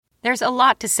There's a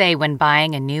lot to say when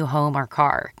buying a new home or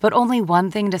car, but only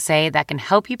one thing to say that can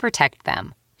help you protect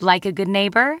them. Like a good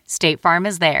neighbor, State Farm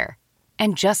is there.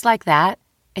 And just like that,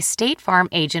 a State Farm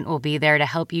agent will be there to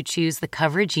help you choose the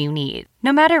coverage you need,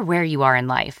 no matter where you are in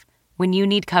life. When you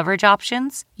need coverage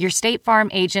options, your State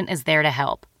Farm agent is there to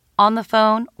help, on the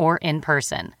phone or in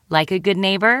person. Like a good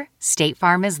neighbor, State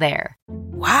Farm is there.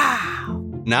 Wow.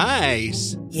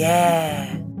 Nice.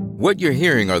 Yeah. What you're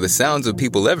hearing are the sounds of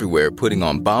people everywhere putting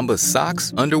on Bombas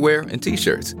socks, underwear, and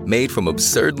T-shirts made from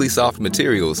absurdly soft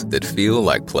materials that feel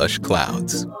like plush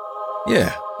clouds.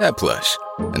 Yeah, that plush.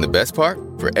 And the best part?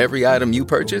 For every item you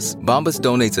purchase, Bombas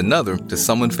donates another to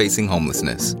someone facing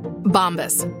homelessness.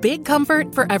 Bombas. Big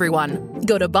comfort for everyone.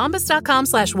 Go to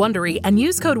bombas.com/Wondery and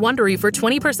use code Wondery for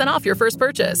 20% off your first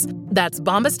purchase. That's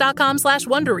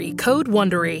bombas.com/Wondery. Code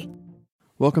Wondery.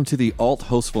 Welcome to the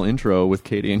alt-hostful intro with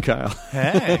Katie and Kyle.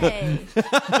 Hey.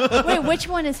 Wait, which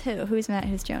one is who? Who's Matt,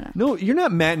 who's Jonah? No, you're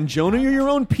not Matt and Jonah. You're your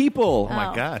own people. Oh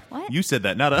My God. What? You said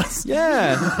that, not us.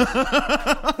 Yeah.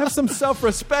 Have some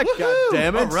self-respect,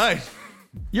 goddammit. All right.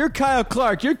 You're Kyle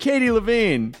Clark. You're Katie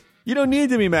Levine. You don't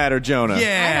need to be Matt or Jonah.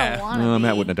 Yeah. I don't want to No, be.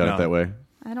 Matt wouldn't have done it that way.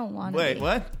 I don't want to Wait, be.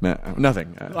 what? Matt,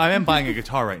 nothing. I am buying a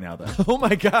guitar right now, though. Oh,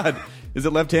 my God. Is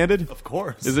it left-handed? Of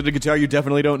course. Is it a guitar you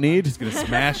definitely don't need? Just gonna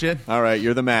smash it. All right,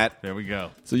 you're the Matt. There we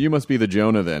go. So you must be the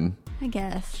Jonah then. I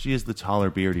guess. She is the taller,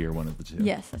 beardier one of the two.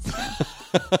 Yes, that's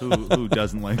true. Who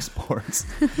doesn't like sports?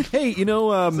 Hey, you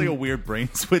know... It's like a weird brain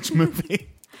switch movie.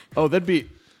 Oh, that'd be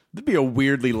a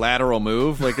weirdly lateral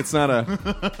move. Like, it's not a...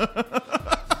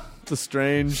 It's a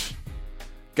strange...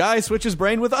 Guy switches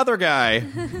brain with other guy.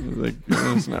 Like,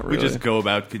 it's not really. We just go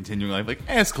about continuing life like,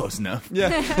 it's close enough. Yeah.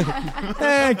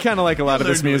 I kind of like a lot of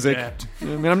Learn this to music. adapt. I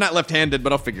mean, I'm not left-handed,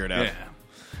 but I'll figure it out.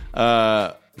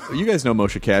 Yeah. You guys know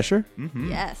Moshe Kasher. Mm-hmm.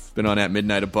 Yes. Been on At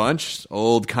Midnight a bunch.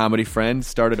 Old comedy friend.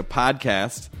 Started a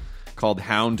podcast called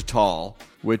Hound Tall,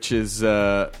 which is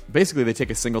basically they take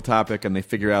a single topic and they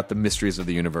figure out the mysteries of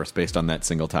the universe based on that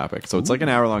single topic. So it's like an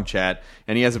hour-long chat,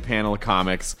 and he has a panel of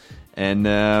comics, and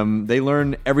they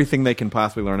learn everything they can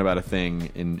possibly learn about a thing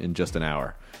in just an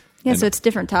hour. Yeah, And so it's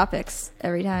different topics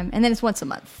every time. And then it's once a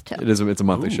month, too. it's a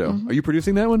monthly show. Are you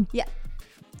producing that one? Yeah.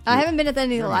 I haven't been at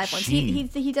any of the live ones.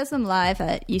 He does them live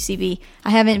at UCB.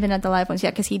 I haven't been at the live ones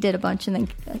yet because he did a bunch and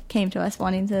then came to us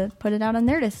wanting to put it out on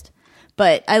Nerdist.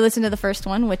 But I listened to the first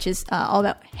one, which is all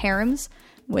about harems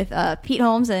with Pete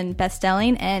Holmes and Beth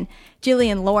Stelling and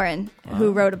Jillian Lauren,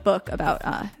 who wrote a book about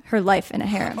her life in a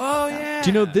harem. Oh, yeah. Do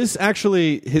you know, this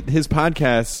actually, his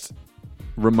podcast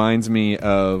reminds me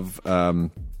of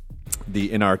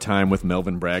the In Our Time with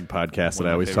Melvin Bragg podcast that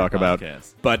I always talk about.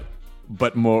 But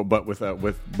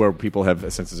with where people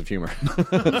have senses of humor.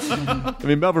 I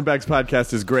mean, Melvin Bragg's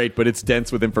podcast is great, but it's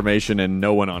dense with information, and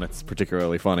no one on it's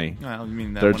particularly funny. Well, you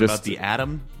mean that They're one just- about the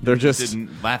atom? they're just-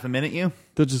 Didn't laugh a minute, you?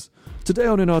 They're just, today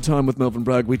on In Our Time with Melvin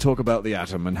Bragg, we talk about the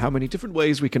atom and how many different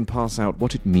ways we can parse out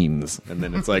what it means. And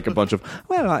then it's like a bunch of,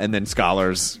 and then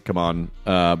scholars come on.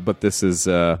 But this is,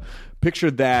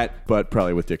 picture that, but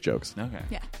probably with dick jokes. Okay.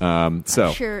 Yeah. So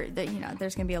I'm sure that,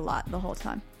 there's going to be a lot the whole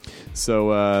time.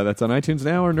 So that's on iTunes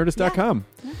now or Nerdist.com.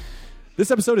 Yeah.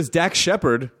 This episode is Dax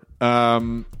Shepard.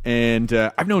 And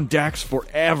I've known Dax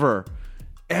forever.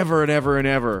 Ever and ever and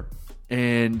ever.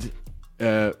 And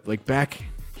back,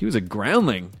 he was a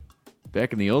groundling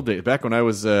back in the old days. Back when I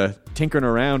was tinkering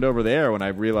around over there when I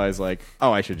realized,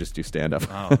 I should just do stand-up.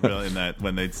 Oh, really? And that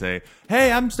when they'd say,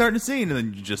 hey, I'm starting a scene, and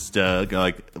then you just go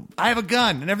like, I have a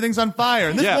gun, and everything's on fire,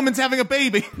 and this woman's having a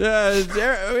baby.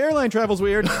 Airline travel's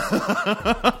weird.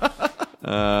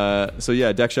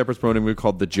 Dax Shepard's promoting a movie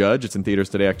called The Judge. It's in theaters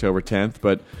today, October 10th,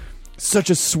 but such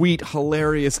a sweet,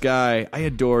 hilarious guy. I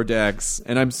adore Dax,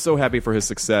 and I'm so happy for his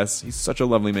success. He's such a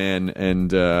lovely man,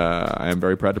 and I am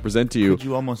very proud to present to you. Could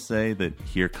you almost say that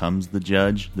Here Comes the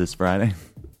Judge this Friday?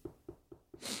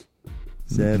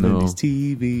 70s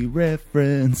TV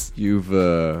reference. You've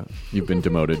been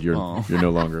demoted. You're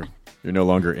no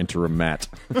longer interim Matt.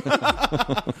 He'd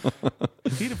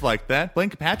have liked that. Blaine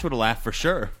Patch would have laughed for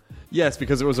sure. Yes,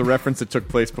 because it was a reference that took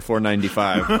place before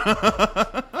 95.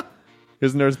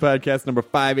 Here's Nerds Podcast number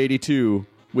 582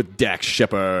 with Dax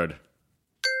Shepard.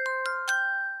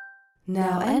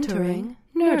 Now entering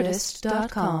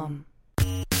Nerdist.com.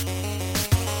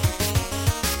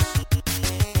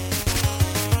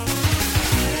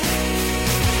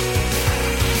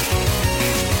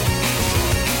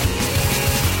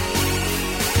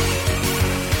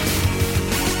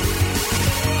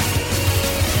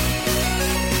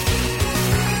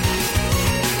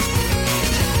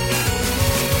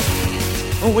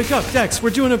 Oh, wake up, Dex. We're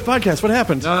doing a podcast. What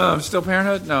happened? Still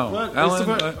Parenthood? No. What?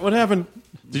 Ellen? What happened?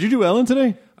 Did you do Ellen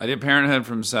today? I did Parenthood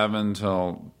from 7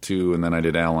 till 2, and then I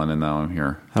did Ellen, and now I'm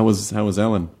here. How was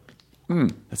Ellen?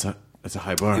 That's a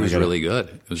high bar. It was really good.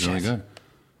 It was really good.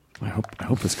 I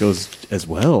hope this goes as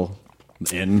well.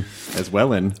 I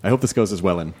hope this goes as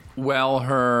well in. Well,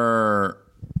 her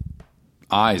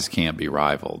eyes can't be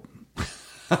rivaled.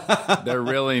 They're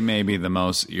really maybe the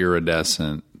most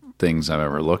iridescent things I've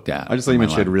ever looked at. I just thought you meant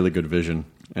she had really good vision,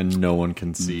 and no one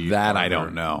can see that. I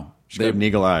don't know. They have an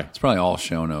eagle eye. It's probably all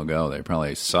show no go. They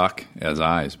probably suck as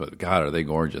eyes, but God, are they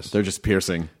gorgeous? They're just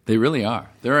piercing. They really are.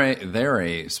 They're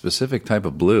a specific type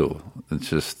of blue. It's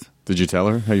just. Did you tell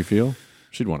her how you feel?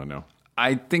 She'd want to know.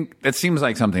 I think that seems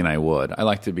like something I would. I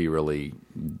like to be really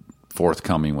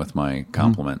forthcoming with my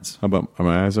compliments. How about, are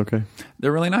my eyes okay?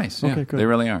 They're really nice. Okay, Yeah, good. they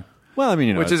really are. Well, I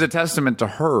mean, which is a testament to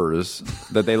hers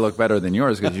that they look better than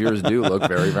yours, because yours do look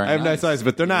very, very nice. I have nice eyes,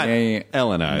 but they're not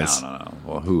Ellen eyes. No.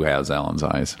 Well, who has Ellen's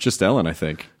eyes? Just Ellen, I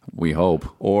think. We hope.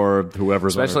 Or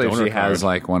whoever's Especially on if her she donor has card.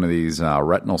 like one of these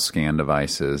retinal scan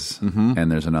devices, and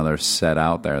there's another set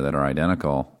out there that are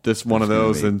identical. This one of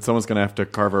those, and someone's going to have to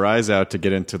carve her eyes out to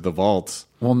get into the vault.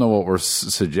 Well, no, what we're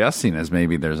suggesting is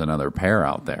maybe there's another pair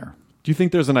out there. Do you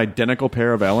think there's an identical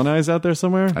pair of Ellen eyes out there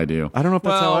somewhere? I do. I don't know if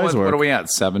that's how eyes work. What are we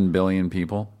at? 7 billion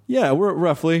people? Yeah, we're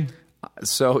roughly.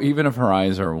 So even if her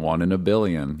eyes are 1 in a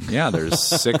billion, there's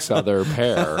 6 other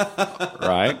pair,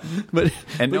 right? But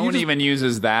no one even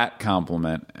uses that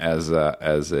compliment as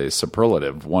a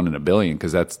superlative, 1 in a billion,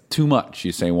 because that's too much.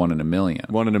 You say 1 in a million.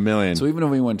 1 in a million. So even if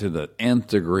we went to the nth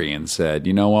degree and said,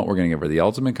 you know what, we're going to give her the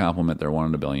ultimate compliment, they're 1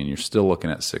 in a billion, you're still looking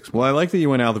at 6. Well, I like that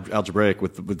you went algebraic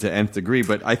with the nth degree,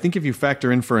 but I think if you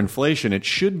factor in for inflation, it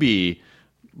should be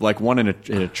like 1 in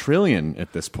a trillion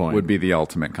at this point. Would be the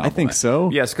ultimate compliment. I think so.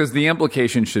 Yes, because the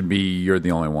implication should be you're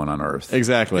the only one on Earth.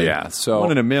 Exactly. Yeah. So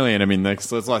 1 in a million. I mean,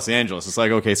 it's Los Angeles. It's like,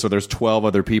 okay, so there's 12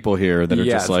 other people here that are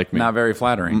just like me. Not very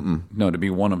flattering. No, to be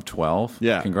 1 of 12.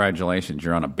 Yeah. Congratulations,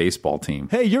 you're on a baseball team.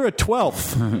 Hey, you're a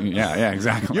 12th. yeah,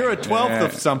 exactly. You're a 12th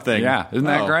of something. Yeah, isn't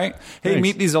that great? Hey, thanks.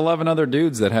 meet these 11 other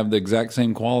dudes that have the exact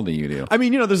same quality you do. I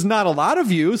mean, there's not a lot of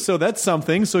you, so that's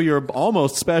something. So you're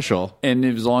almost special. And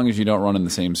as long as you don't run in the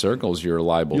same circles, you're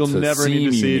liable You'll to never need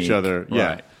to see unique. each other. Yeah.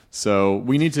 Right. So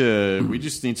we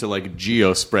just need to like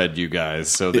geo spread you guys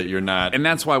so that you're not. And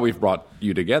that's why we've brought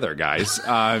you together, guys,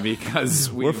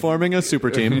 because we're forming a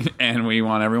super team, and we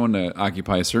want everyone to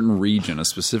occupy a certain region, a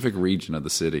specific region of the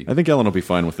city. I think Ellen will be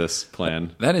fine with this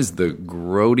plan. That is the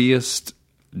grodiest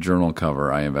journal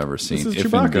cover I have ever seen. This is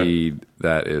if Chewbacca. Indeed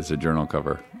that is a journal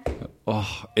cover.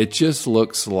 Oh, it just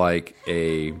looks like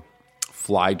a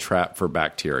fly trap for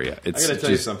bacteria. I gotta tell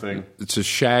you something. It's a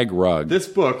shag rug. This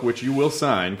book, which you will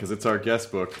sign because it's our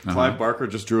guest book, Clive Barker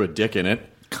just drew a dick in it.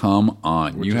 Come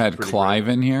on. You had Clive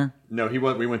in here? No, we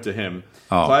went to him.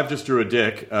 Oh. Clive just drew a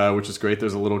dick, which is great.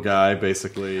 There's a little guy,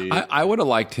 basically. I would have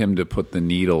liked him to put the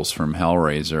needles from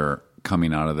Hellraiser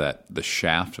coming out of the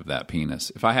shaft of that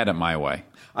penis, if I had it my way.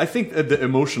 I think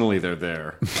emotionally they're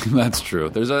there. That's true.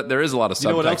 There is a lot of subtext. You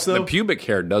know what else, though? The pubic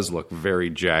hair does look very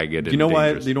jagged. And Do you know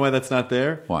dangerous. why? Do you know why that's not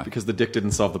there? Why? Because the dick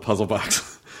didn't solve the puzzle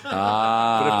box.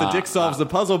 But if the dick solves the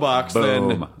puzzle box,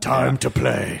 then time to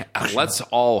play. Let's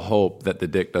all hope that the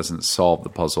dick doesn't solve the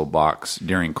puzzle box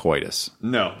during coitus.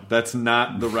 No, that's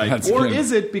not the right. That's Or good.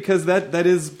 is it? Because that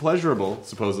is pleasurable.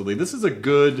 Supposedly, this is a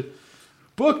good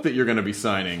book that you're going to be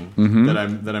signing. That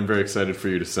I'm very excited for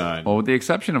you to sign. Well, with the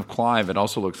exception of Clive, it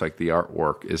also looks like the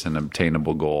artwork is an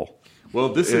obtainable goal. Well,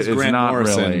 this is It's Grant not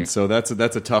Morrison, really. so that's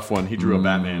a tough one. He drew a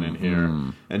Batman in here,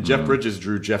 and Jeff Bridges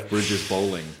drew Jeff Bridges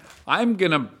bowling. I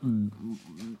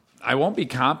won't be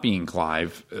copying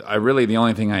Clive. The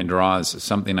only thing I draw is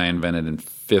something I invented in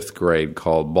 5th grade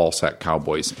called ballsack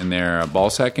cowboys, and they're a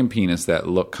ballsack and penis that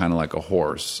look kind of like a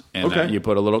horse, and Okay. you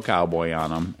put a little cowboy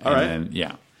on them. All right. And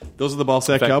then, Those are the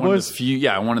Ballsack In fact, Cowboys?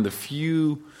 One of the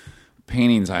few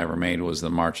paintings I ever made was the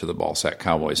March of the Ballsack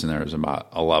Cowboys, and there was about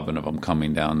 11 of them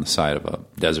coming down the side of a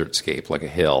desert scape, like a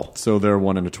hill. So they're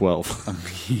 1 in a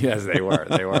 12. Yes, they were.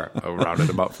 They were. I rounded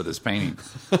them up for this painting.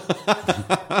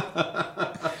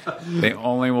 They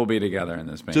only will be together in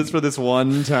this painting. Just for this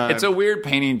one time. It's a weird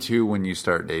painting, too, when you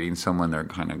start dating someone. They're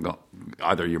kind of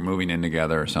either you're moving in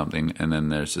together or something, and then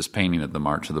there's this painting of the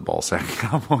March of the Ballsack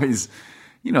Cowboys,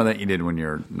 that you did when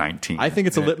you're 19. I think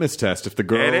it's a litmus test. If the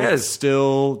girl It is.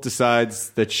 still decides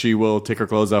that she will take her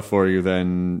clothes off for you,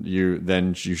 then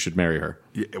you should marry her.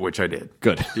 Yeah, which I did.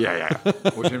 Good. Yeah.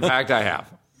 Which, in fact, I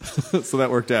have. So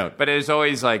that worked out. But it's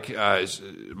always like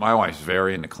my wife's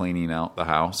very into cleaning out the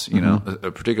house,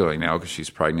 particularly now because she's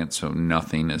pregnant, so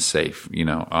nothing is safe.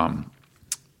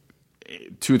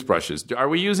 Toothbrushes. Are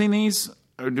we using these?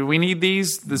 do we need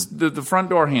these? The front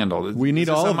door handle. We need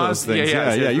all of those things.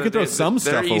 Yeah. You can throw some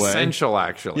stuff away. They're essential,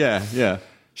 actually. Yeah.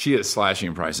 She is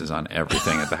slashing prices on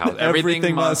everything at the house.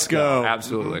 Everything must go.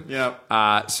 Absolutely.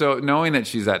 Yep. So knowing that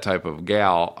she's that type of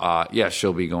gal,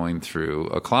 she'll be going through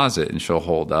a closet and she'll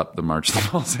hold up the March the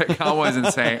Ballsack Cowboys and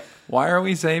say, "Why are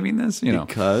we saving this?"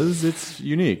 Because it's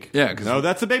unique. Yeah. No,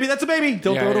 that's a baby. That's a baby.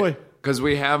 Don't throw it away. Because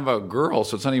we have a girl,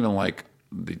 so it's not even like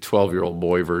the 12-year-old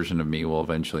boy version of me will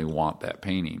eventually want that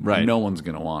painting. Right. No one's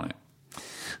going to want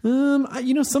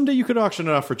it. Someday you could auction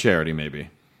it off for charity, maybe.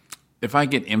 If I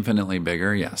get infinitely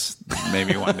bigger, yes,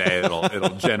 maybe one day it'll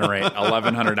generate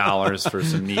 $1,100 for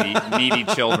some needy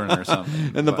children or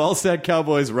something. And the Ballsack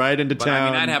Cowboys ride into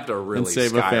town. I'd have to really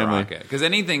save a family because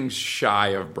anything shy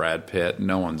of Brad Pitt,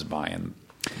 no one's buying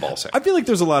Ballsack. I feel like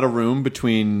there's a lot of room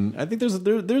between. I think there's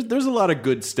a lot of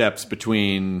good steps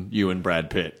between you and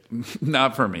Brad Pitt.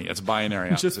 Not for me. It's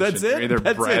binary. Just that's it. Either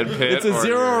that's Brad it. Pitt. It's a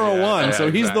 0 or a 1. So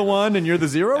he's the 1 and you're the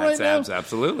 0 right now.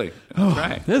 Absolutely. That's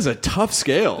right. This is a tough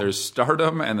scale. There's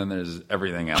stardom and then there's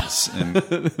everything else, and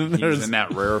he's in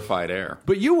that rarefied air.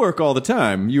 But you work all the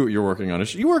time. You're working on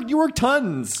it. You work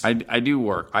tons. I do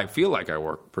work. I feel like I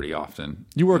work pretty often.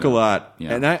 You work a lot.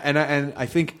 Yeah. And I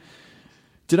think.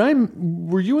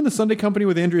 Were you in the Sunday Company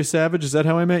with Andrea Savage? Is that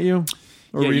how I met you?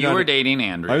 Or you were dating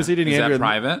Andrea. I was dating Andrea. Is that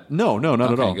private? No,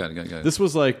 not at all. Good. This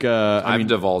was like I've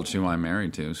divulged who I'm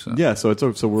married to. So. Yeah, so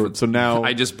now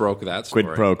I just broke that story.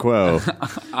 Quid pro quo.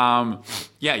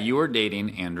 Yeah, you were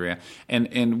dating Andrea,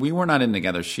 and we were not in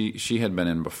together. She had been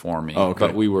in before me,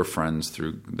 but we were friends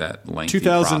through that lengthy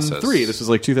 2003. process. This was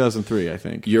like 2003, I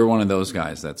think. You're one of those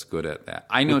guys that's good at that.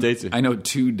 I know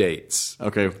 2 dates.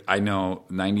 Okay. I know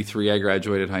 93 I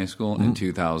graduated high school and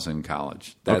 2000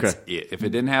 college. That's it. If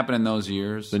it didn't happen in those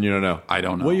years, then you don't know. I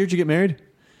don't know. What year did you get married?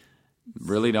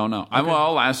 Really don't know. Okay.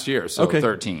 Last year, so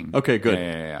 13. Okay, good.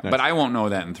 Yeah. Nice. But I won't know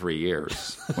that in 3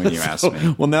 years when you ask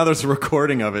me. Well, now there's a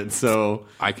recording of it, so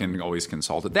I can always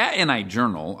consult it. That and I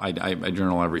journal. I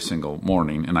journal every single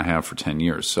morning, and I have for 10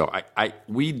 years. So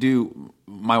we do.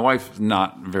 My wife's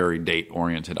not very date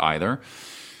oriented either.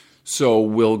 So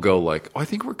we'll go like, I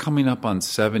think we're coming up on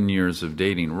 7 years of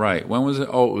dating. Right. When was it?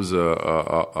 Oh, it was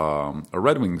a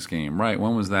Red Wings game. Right.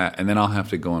 When was that? And then I'll have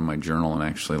to go in my journal and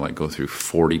actually like go through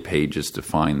 40 pages to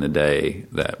find the day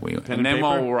that we. And then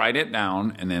we'll write it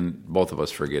down, and then both of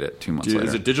us forget it 2 months later.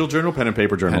 Is it digital journal, pen and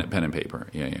paper journal? Pen and paper.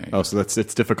 Yeah. Oh, so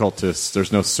it's difficult to.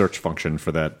 There's no search function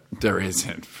for that. There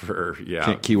isn't for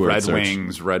keyword Red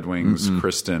search. Red Wings,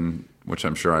 Kristen, which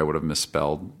I'm sure I would have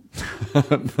misspelled.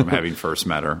 From having first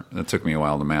met her. It took me a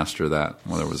while to master that,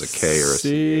 whether it was a K or a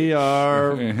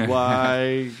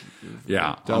C-R-Y.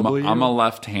 Yeah, I'm a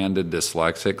left-handed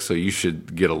dyslexic, so you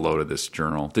should get a load of this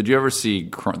journal. Did you ever see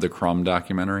the Crumb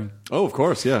documentary? Oh, of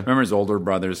course, yeah. Remember his older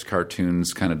brother's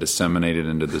cartoons kind of disseminated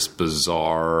into this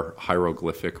bizarre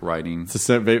hieroglyphic writing? It's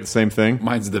the same thing?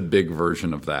 Mine's the big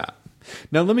version of that.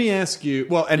 Now, let me ask you.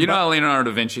 Well, and how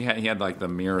Leonardo da Vinci had like the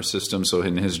mirror system, so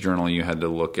in his journal you had to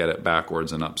look at it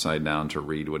backwards and upside down to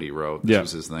read what he wrote. This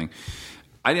was his thing.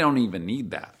 I don't even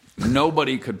need that.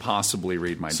 Nobody could possibly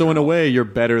read my journal. So in a way, you're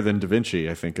better than Da Vinci,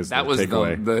 I think, is the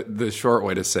takeaway. That was the short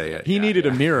way to say it. He needed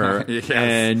a mirror,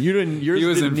 and you didn't.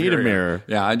 Yours didn't need a mirror.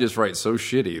 Yeah, I just write so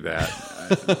shitty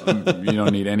that you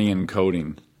don't need any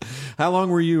encoding. How long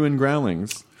were you in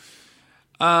Growlings?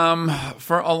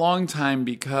 For a long time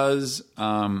because,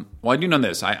 I do know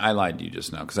this. I lied to you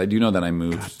just now because I do know that I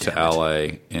moved to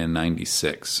LA in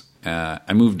 96.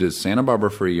 I moved to Santa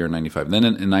Barbara for a year in 95. Then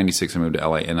in 96, I moved to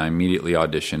LA and I immediately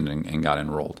auditioned and got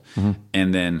enrolled. Mm-hmm.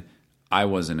 And then I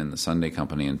wasn't in the Sunday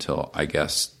Company until, I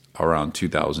guess, around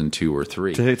 2002 or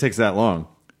 3. It takes that long.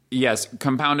 Yes,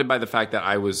 compounded by the fact that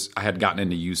I had gotten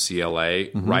into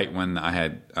UCLA right when I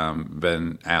had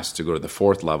been asked to go to the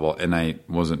 4th level, and I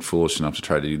wasn't foolish enough to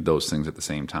try to do those things at the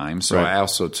same time. So I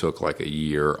also took like a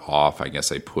year off. I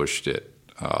guess I pushed it.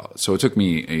 So it took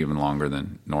me even longer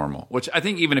than normal, which I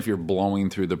think even if you're blowing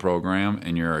through the program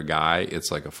and you're a guy,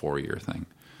 it's like a 4-year thing.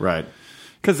 Right.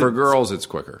 Because for girls, it's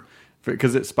quicker.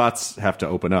 Because spots have to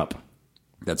open up.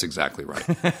 That's exactly right.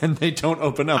 And they don't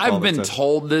open up. I've been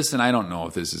told this, and I don't know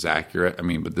if this is accurate. I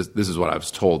mean, but this is what I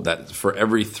was told, that for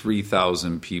every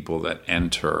 3,000 people that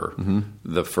enter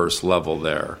the first level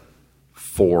there,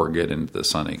 4 get into the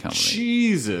Sunday Company.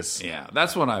 Jesus. Yeah,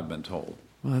 that's what I've been told.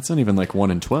 Well, that's not even like 1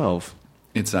 in 12.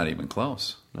 It's not even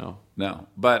close. No.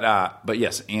 But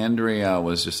yes, Andrea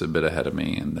was just a bit ahead of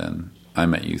me, and then I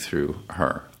met you through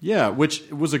her. Yeah, which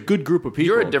was a good group of people.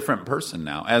 You're a different person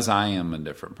now, as I am a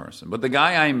different person. But the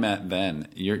guy I met then,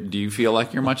 do you feel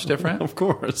like you're much different? Of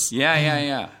course.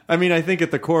 Yeah. I mean, I think at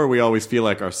the core we always feel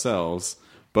like ourselves.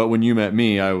 But when you met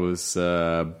me, I was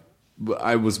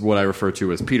I was what I refer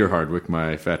to as Peter Hardwick,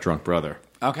 my fat drunk brother.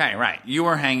 Okay, right. You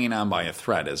were hanging on by a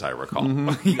thread, as I recall.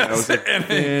 Mm-hmm. Yes. That was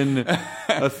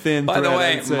a thin By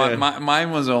thread. the way, mine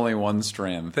was only one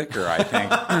strand thicker, I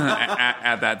think,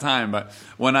 at that time. But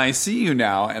when I see you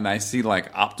now and I see like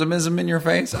optimism in your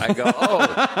face, I go,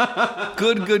 oh,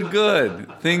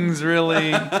 good. Things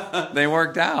really, they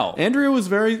worked out. Andrea,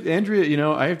 you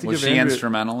know, I have to give Was she Andrea,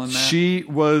 instrumental in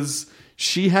that?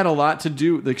 She had a lot to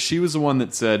do. Like, she was the one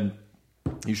that said,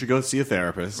 you should go see a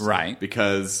therapist. Right.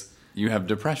 Because... you have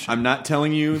depression. I'm not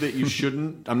telling you that you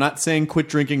shouldn't. I'm not saying quit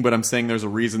drinking, but I'm saying there's a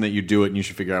reason that you do it, and you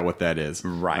should figure out what that is.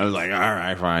 Right. I was like, all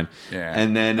right, fine. Yeah.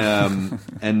 And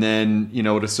then, you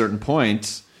know, at a certain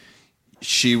point,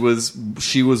 she was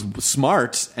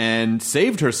smart and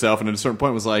saved herself, and at a certain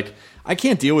point was like, I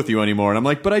can't deal with you anymore. And I'm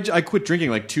like, but I quit drinking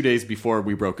like 2 days before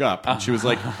we broke up. And she was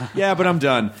like, yeah, but I'm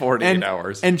done. 48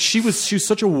 hours. And she was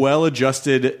such a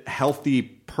well-adjusted,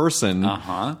 healthy person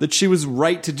that she was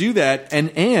right to do that,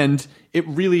 and it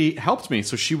really helped me.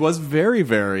 So she was very,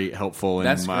 very helpful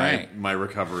in my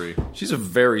recovery. She's a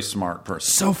very smart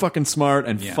person. So fucking smart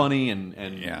and funny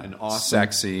and awesome.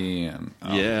 Sexy. And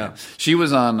yeah. She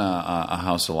was on A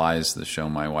House of Lies, the show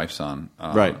my wife's on.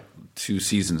 Right. 2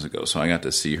 seasons ago, so I got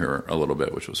to see her a little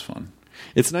bit, which was fun.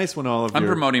 It's nice when all of I'm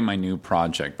promoting my new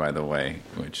project, by the way,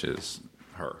 which is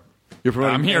her. You're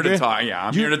promoting I'm here Andrea? to talk. Yeah,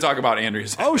 I'm here to talk about Andrea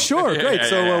Savage. Oh, sure, great.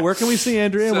 So where can we see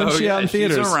Andrea? When's she out in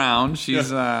theaters? She's around.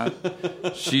 She's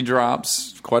she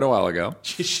drops quite a while ago.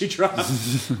 She dropped.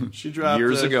 She dropped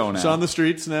years ago now. She's on the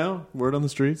streets now. Word on the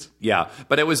streets. Yeah,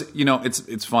 but it was, you know,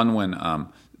 it's fun when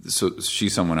so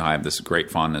she's someone I have this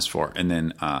great fondness for, and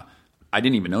then. I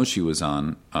didn't even know she was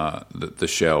on the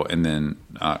show, and then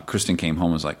Kristen came home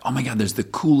and was like, oh my God, there's the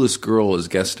coolest girl is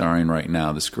guest starring right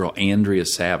now, this girl, Andrea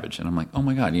Savage. And I'm like, oh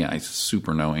my God, yeah, I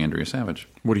super know Andrea Savage.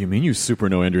 What do you mean you super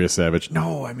know Andrea Savage?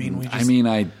 No, I mean,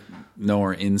 I know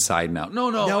her inside and out. No,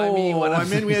 I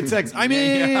mean we had sex. I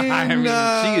mean,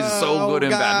 she is so good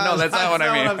in that. No, that's not what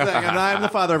I mean. I'm the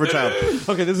father of her child.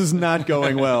 Okay, this is not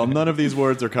going well. None of these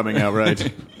words are coming out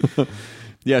right.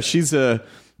 Yeah, she's a...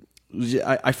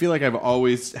 I feel like I've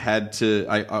always had to.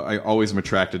 I always am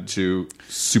attracted to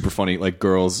super funny like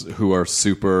girls who are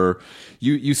super.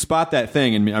 You spot that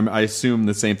thing, and I assume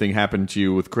the same thing happened to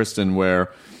you with Kristen,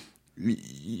 where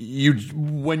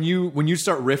when you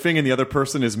start riffing and the other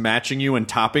person is matching you and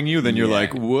topping you, then you're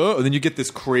like, whoa, and then you get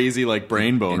this crazy like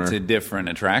brain boner. It's a different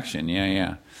attraction.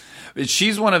 Yeah.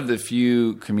 She's one of the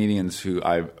few comedians who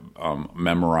I've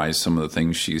memorized some of the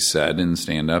things she said in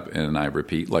stand-up, and I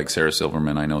repeat. Like Sarah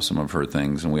Silverman, I know some of her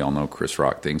things, and we all know Chris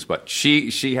Rock things. But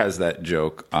she has that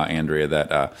joke, Andrea,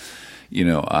 that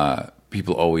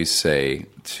people always say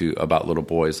about little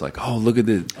boys, like, "Oh, look at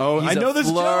this! Oh, I know this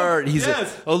flirt. joke.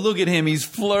 Oh, look at him! He's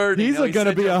flirting. He's going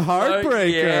to be a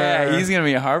heartbreaker. Yeah, he's going to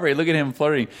be a heartbreaker. Look at him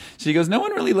flirting." She goes, "No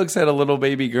one really looks at a little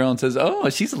baby girl and says, "Oh,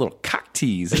 she's a little cock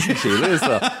tease, isn't she? Look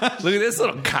at this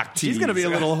little cock tease. She's going to be a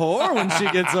little whore when she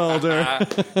gets older."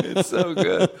 It's so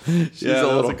good. She's a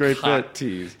little a great cock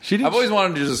tease. I've always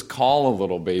wanted to just call a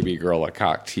little baby girl a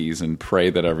cock tease and pray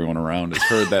that everyone around has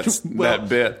heard that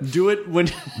bit. Do it when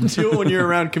you're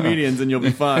around comedians, and you'll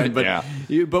be fine. But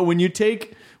but when you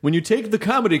take the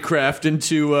comedy craft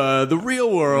into the real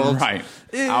world, right,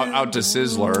 out to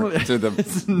Sizzler, to the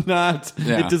it's not.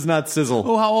 Yeah. It does not sizzle.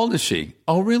 Oh, how old is she?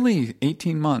 Oh, really?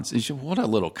 18 months. What a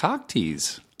little cock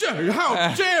tease!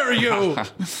 How dare you?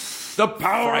 The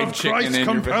power of Christ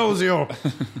compels you.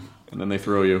 And then they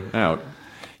throw you out.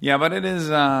 Yeah, but it is,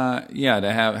 to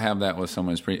have that with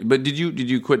someone is pretty. But did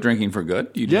you quit drinking for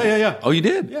good? Yeah. Oh, you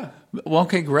did? Yeah. Well,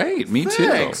 okay, great. Me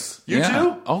Thanks. too. You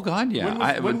too? Oh God,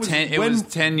 yeah. It was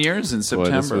 10 years in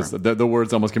September. Boy, the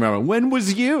words almost came out. When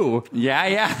was you?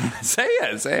 Yeah. Say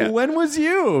it. When was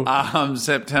you?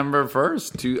 September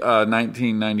 1st,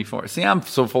 1994. See, I'm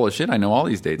so full of shit. I know all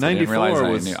these dates. 94 I didn't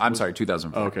realize I knew. I'm sorry,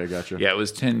 2004. Okay, gotcha. Yeah, it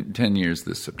was 10 years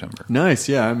this September. Nice.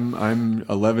 Yeah, I'm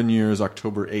 11 years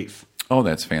October 8th. Oh,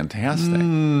 that's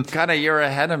fantastic. God, a year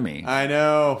ahead of me. I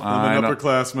know. I'm an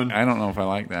upperclassman. I don't know if I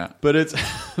like that. But it's...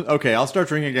 Okay, I'll start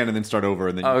drinking again and then start over,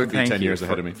 and then you can be 10 years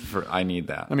ahead of me. I need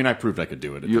that. I mean, I proved I could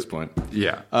do it at this point.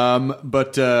 Yeah.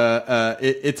 But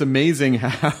it's amazing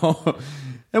how...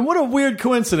 And what a weird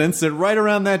coincidence that right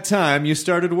around that time you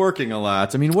started working a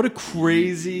lot. I mean, what a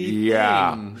crazy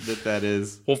thing that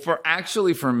is. Well,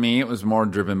 for me, it was more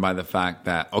driven by the fact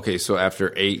that, okay, so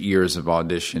after 8 years of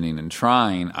auditioning and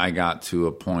trying, I got to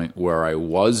a point where I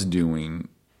was doing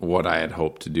what I had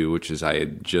hoped to do, which is I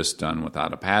had just done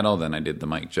Without a Paddle. Then I did the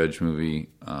Mike Judge movie,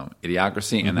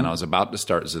 Idiocracy. And then I was about to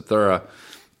start Zathura.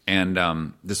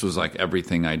 And this was like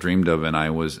everything I dreamed of, and I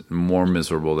was more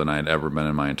miserable than I had ever been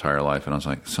in my entire life. And I was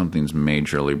like, something's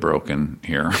majorly broken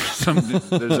here.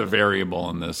 There's a variable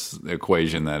in this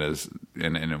equation that is,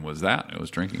 and it was that. It was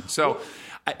drinking. So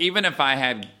even if I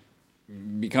had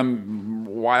become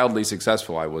wildly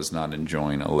successful, I was not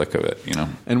enjoying a lick of it, you know.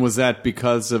 And was that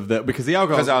because the alcohol?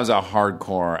 Because I was a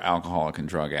hardcore alcoholic and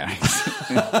drug addict.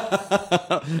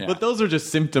 Yeah. But those are just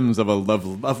symptoms of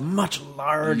of much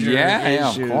larger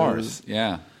issues. Of course.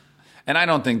 Yeah. And I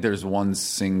don't think there's one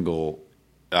single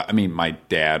I mean, my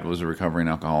dad was a recovering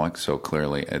alcoholic, so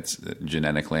clearly it's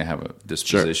genetically I have a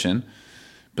disposition. Sure.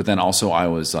 But then also I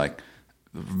was like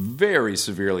very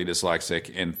severely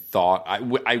dyslexic and thought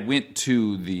I went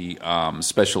to the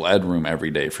special ed room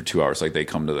every day for 2 hours. Like they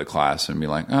come to the class and be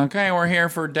like, okay, we're here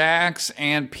for Dax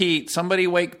and Pete. Somebody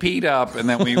wake Pete up. And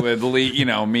then we would leave, you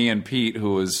know, me and Pete,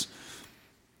 who was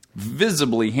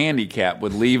visibly handicapped,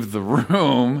 would leave the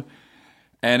room.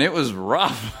 And it was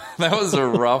rough. That was a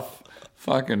rough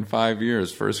fucking 5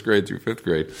 years, first grade through fifth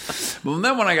grade. Well,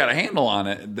 then when I got a handle on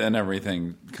it, then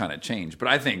everything kind of changed. But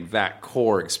I think that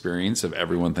core experience of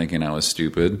everyone thinking I was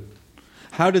stupid.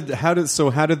 How did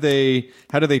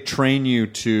they train you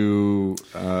to?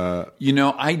 You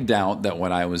know, I doubt that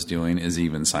what I was doing is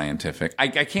even scientific. I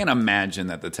can't imagine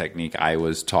that the technique I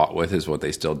was taught with is what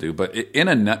they still do. But in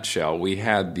a nutshell, we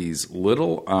had these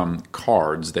little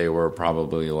cards. They were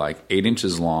probably like 8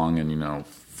 inches long and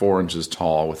 4 inches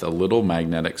tall with a little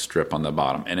magnetic strip on the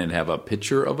bottom, and it'd have a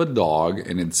picture of a dog,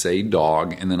 and it'd say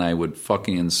dog, and then I would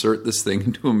fucking insert this thing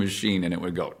into a machine, and it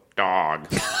would go dog.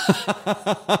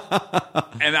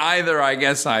 And either I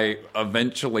guess I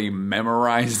eventually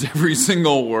memorized every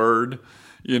single word,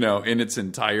 in its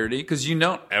entirety, because you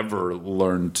don't ever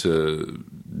learn to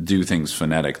do things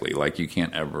phonetically. Like you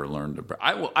can't ever learn to.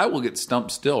 I will get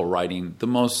stumped still writing the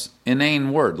most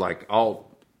inane word, like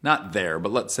not there,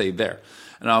 but let's say there.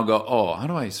 And I'll go, oh, how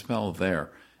do I spell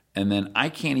there? And then I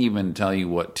can't even tell you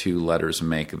what two letters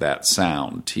make that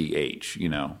sound, TH,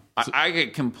 I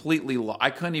get completely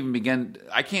I couldn't even begin.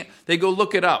 They go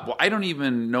look it up. Well, I don't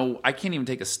even know. I can't even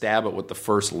take a stab at what the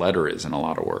first letter is in a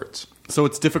lot of words. So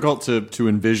it's difficult to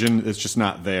envision. It's just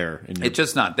not there. It's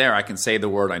just not there. I can say the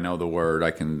word. I know the word.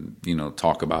 I can,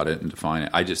 talk about it and define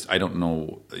it. I don't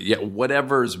know. Yeah,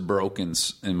 whatever's broken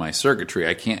in my circuitry,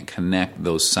 I can't connect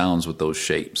those sounds with those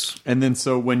shapes. And then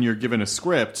so when you're given a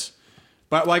script...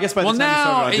 But I guess by the time you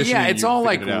started auditioning, yeah, it's all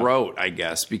like rote, I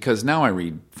guess, because now I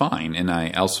read fine, and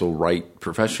I also write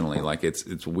professionally. Like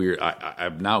it's weird.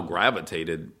 I've now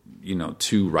gravitated,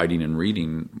 to writing and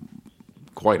reading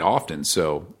quite often.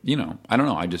 So I don't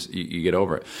know. I just you get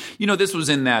over it. This was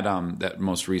in that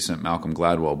most recent Malcolm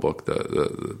Gladwell book,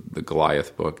 the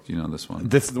Goliath book. This one.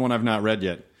 This is the one I've not read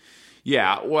yet.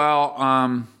 Yeah.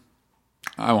 Well.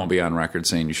 I won't be on record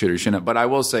saying you should or shouldn't, but I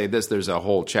will say this. There's a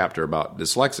whole chapter about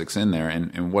dyslexics in there,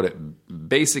 and what it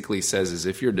basically says is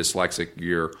if you're dyslexic,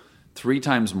 you're 3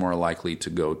 times more likely to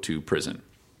go to prison.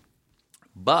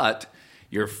 But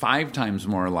you're 5 times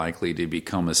more likely to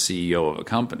become a CEO of a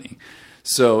company.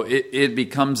 So it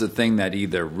becomes a thing that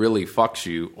either really fucks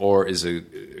you or is a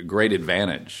great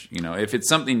advantage. If it's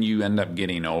something you end up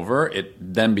getting over, it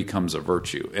then becomes a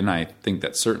virtue. And I think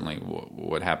that's certainly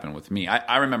what happened with me.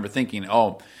 I remember thinking,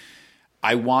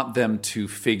 I want them to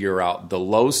figure out the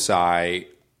loci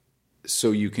so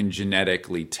you can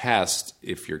genetically test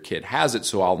if your kid has it,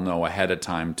 so I'll know ahead of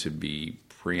time to be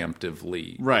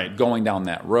preemptively going down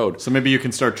that road. So maybe you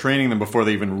can start training them before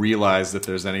they even realize that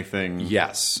there's anything.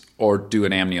 Yes, or do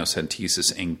an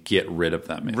amniocentesis and get rid of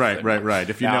them. Right.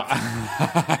 If you know,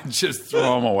 just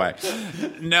throw them away.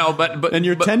 No, but and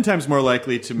you're 10 times more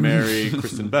likely to marry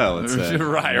Kristen Bell. Let's say.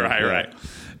 Right.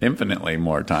 Infinitely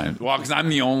more times. Well, because I'm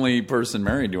the only person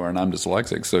married to her, and I'm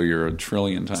dyslexic, so you're a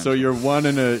trillion times. So you're one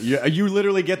in you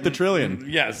literally get the trillion.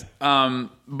 Yes.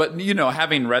 But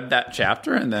having read that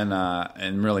chapter and then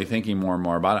and really thinking more and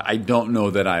more about it, I don't know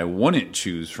that I wouldn't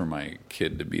choose for my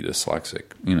kid to be dyslexic.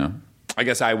 I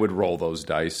guess I would roll those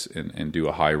dice and do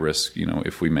a high risk.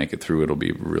 If we make it through, it'll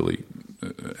be really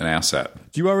an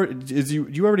asset. Do you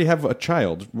already have a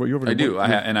child? I do,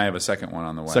 and I have a second one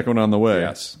on the way. Second one on the way.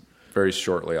 Yes. Very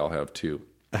shortly, I'll have 2.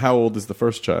 How old is the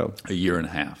first child?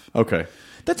 1.5 years. Okay.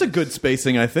 That's a good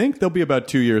spacing, I think. They'll be about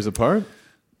 2 years apart.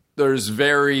 There's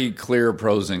very clear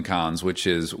pros and cons, which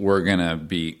is we're going to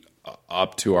be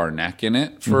up to our neck in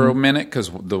it for a minute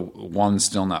because the one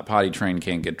still not potty trained,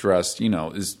 can't get dressed,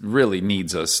 really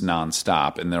needs us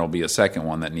nonstop. And there'll be a second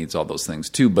one that needs all those things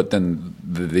too. But then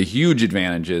the huge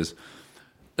advantage is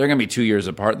they're going to be 2 years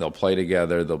apart. They'll play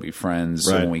together. They'll be friends.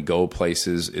 So Right. when we go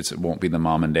places, it won't be the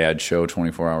mom and dad show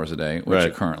 24 hours a day, which Right.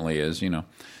 it currently is,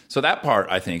 So that part,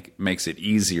 I think, makes it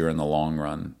easier in the long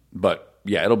run. But,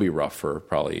 yeah, it'll be rough for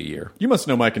probably a year. You must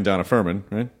know Mike and Donna Furman,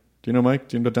 right? Do you know Mike?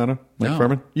 Do you know Donna? Mike No.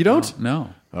 Furman? You don't? No.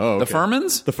 Oh, okay. The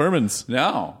Furmans? The Furmans.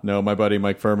 No. No, my buddy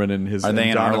Mike Furman and his. Are they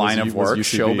and in Donna our line was- of was work,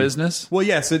 UCB. show business? Well,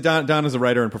 yes. Donna's a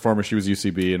writer and performer. She was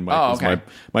UCB, and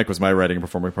Mike was my writing and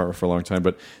performing partner for a long time.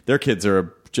 But their kids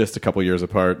are just a couple years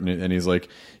apart, and he's like,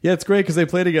 yeah, it's great because they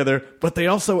play together, but they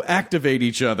also activate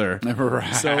each other.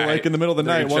 Right. So, like in the middle of the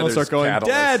They're night, each one will other's start going,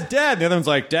 catalysts. Dad, and the other one's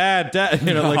like, Dad.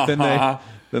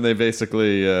 Then they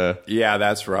basically. Yeah,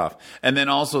 that's rough. And then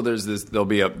also there'll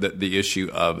be the issue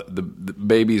of the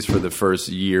babies for the first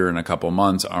year and a couple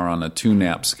months are on a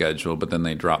 2-nap schedule, but then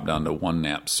they drop down to 1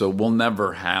 nap. So we'll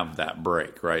never have that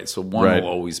break, right? So one Right. will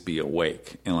always be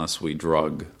awake unless we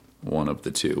drug one of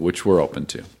the two, which we're open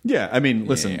to. Yeah, I mean,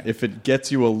 listen, Yeah. if it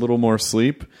gets you a little more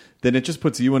sleep, then it just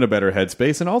puts you in a better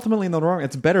headspace, and ultimately, in the long run,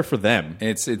 it's better for them.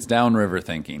 It's downriver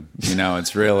thinking.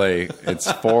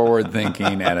 It's forward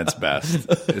thinking at its best.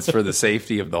 It's for the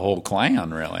safety of the whole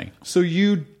clan, really. So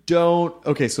you don't.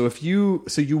 Okay, so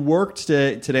you worked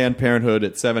today on Parenthood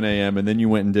at 7 a.m. and then you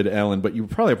went and did Ellen, but you were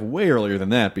probably up way earlier than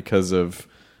that because of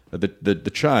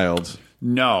the child.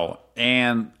 No,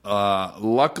 and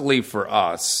luckily for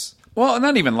us, well,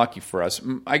 not even lucky for us.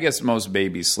 I guess most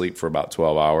babies sleep for about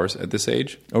 12 hours at this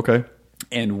age. Okay.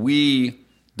 And we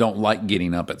don't like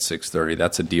getting up at 6:30.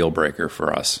 That's a deal breaker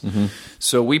for us. Mm-hmm.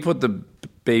 So we put the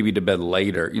baby to bed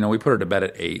later. We put her to bed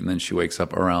at 8, and then she wakes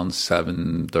up around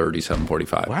 7:30,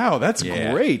 7:45. Wow, that's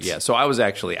great. Yeah, so I was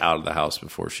actually out of the house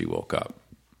before she woke up.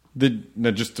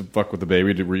 Just to fuck with the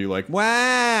baby, were you like, wah?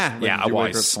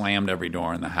 I slammed every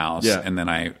door in the house, Yeah. and then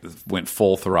I went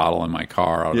full throttle in my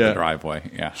car out of the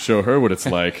driveway. Yeah, show her what it's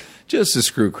like. Just to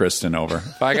screw Kristen over.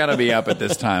 If I got to be up at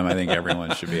this time, I think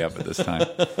everyone should be up at this time.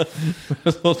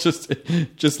 Well,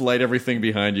 just light everything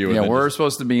behind you. Yeah, we're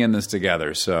supposed to be in this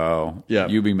together, so Yeah.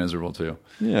 you be miserable too.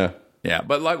 Yeah. Yeah,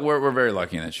 but we're very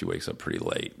lucky in that she wakes up pretty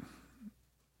late.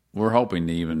 We're hoping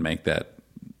to even make that,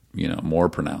 more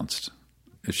pronounced.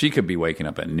 If she could be waking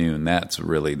up at noon, that's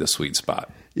really the sweet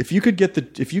spot. If you could get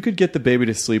the baby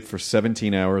to sleep for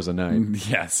 17 hours a night,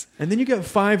 Yes. and then you get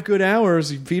 5 good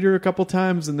hours, you feed her a couple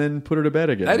times, and then put her to bed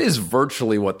again. That is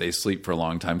virtually what they sleep for a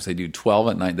long time. So they do 12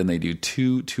 at night, then they do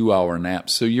 2-hour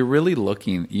naps. So you're really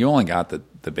you only got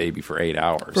the baby for 8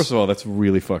 hours. First of all, that's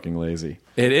really fucking lazy.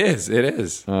 It is.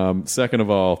 Second of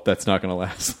all, that's not going to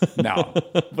last. No.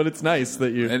 But it's nice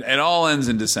that you... It all ends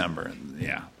in December.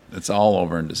 Yeah. It's all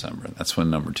over in December. That's when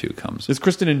number 2 comes. Is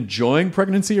Kristen enjoying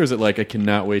pregnancy, or is it like, I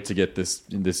cannot wait to get this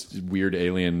weird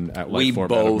alien life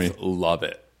form out of me? We both love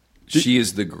it. She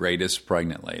is the greatest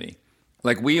pregnant lady.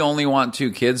 Like, we only want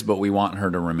 2 kids, but we want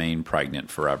her to remain pregnant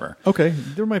forever. Okay,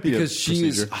 there might be because she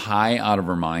is high out of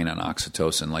her mind on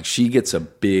oxytocin. Like, she gets a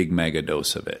big mega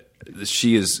dose of it.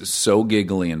 She is so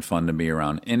giggly and fun to be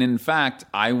around. And in fact,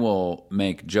 I will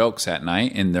make jokes at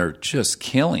night, and they're just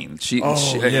killing.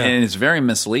 And it's very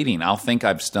misleading. I'll think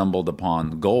I've stumbled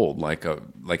upon gold, like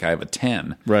I have a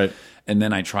 10. Right. And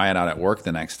then I try it out at work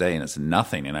the next day, and it's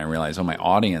nothing. And I realize, my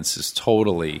audience is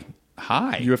totally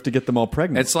high. You have to get them all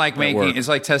pregnant. It's like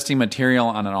testing material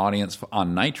on an audience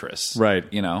on nitrous. Right.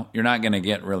 You're not going to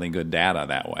get really good data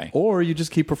that way. Or you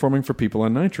just keep performing for people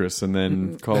on nitrous and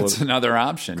then That's another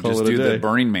option. Just do the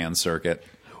Burning Man circuit.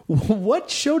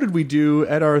 What show did we do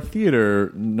at our theater?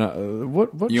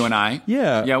 What You and I?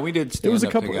 Yeah. Yeah, we did stand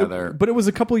up together. But it was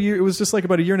a couple years. It was just like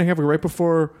about a year and a half ago, right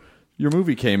before your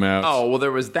movie came out. Oh, well,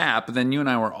 there was that. But then you and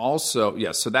I were also...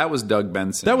 Yes, so that was Doug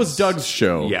Benson. That was Doug's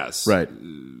show. Yes. Right.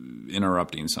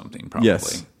 Interrupting something, probably.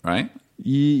 Yes. Right?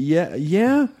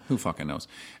 Yeah. Who fucking knows?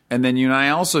 And then you and I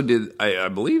also did, I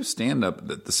believe, stand-up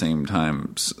at the same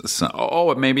time.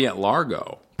 Maybe at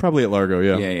Largo. Probably at Largo,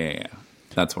 yeah. Yeah.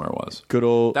 That's where it was. Good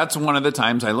old... That's one of the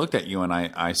times I looked at you and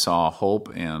I saw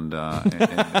hope and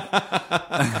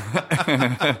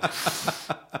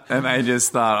and I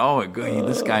just thought,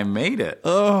 this guy made it.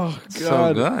 Oh, God.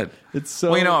 So good. It's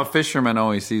so... Well, a fisherman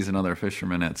always sees another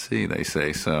fisherman at sea, they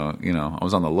say. So, I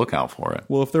was on the lookout for it.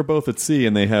 Well, if they're both at sea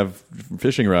and they have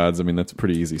fishing rods, I mean, that's a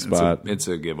pretty easy spot. It's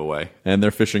a giveaway. And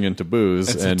they're fishing into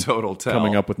booze It's and a total tell.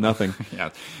 Coming up with nothing. Yeah.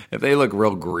 If they look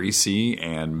real greasy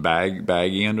and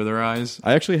baggy under their eyes.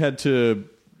 I actually had to...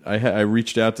 I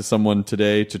reached out to someone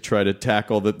today to try to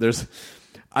tackle that. There's...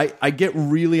 I get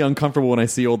really uncomfortable when I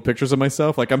see old pictures of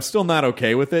myself. Like, I'm still not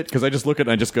okay with it because I just look at it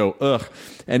and I just go, ugh.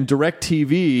 And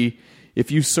DirecTV,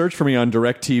 if you search for me on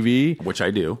DirecTV... Which I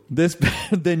do.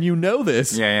 Then you know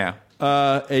this. Yeah.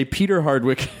 A Peter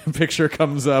Hardwick picture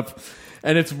comes up,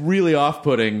 and it's really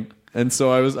off-putting. And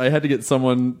so I had to get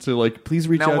someone to like, please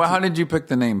reach out. Now, how did you pick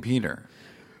the name Peter?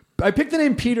 I picked the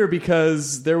name Peter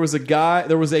because there was a guy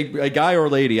or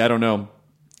lady, I don't know.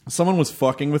 Someone was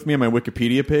fucking with me on my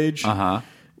Wikipedia page.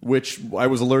 Which I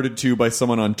was alerted to by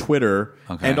someone on Twitter,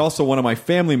 and also one of my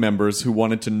family members who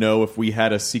wanted to know if we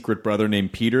had a secret brother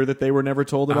named Peter that they were never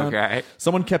told about. Okay.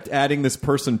 Someone kept adding this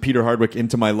person, Peter Hardwick,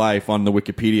 into my life on the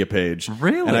Wikipedia page.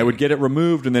 Really? And I would get it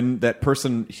removed, and then that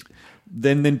person...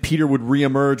 Then Peter would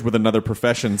reemerge with another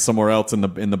profession somewhere else in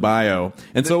the bio,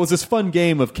 and so it was this fun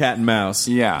game of cat and mouse.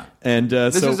 Yeah, and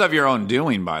this is of your own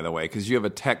doing, by the way, because you have a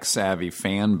tech savvy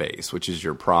fan base, which is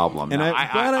your problem. And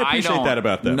I appreciate that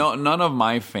about them. No, none of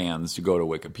my fans go to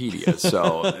Wikipedia,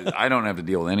 so I don't have to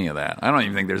deal with any of that. I don't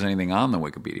even think there's anything on the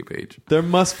Wikipedia page. There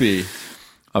must be.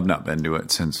 I've not been to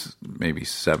it since maybe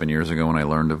 7 years ago when I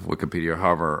learned of Wikipedia.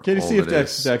 However, can you see if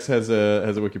Dax has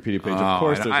a Wikipedia page? Of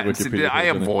course, there's a Wikipedia page. I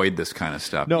avoid this kind of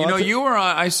stuff. No, you were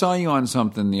on. I saw you on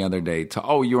something the other day.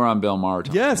 You were on Bill Maher.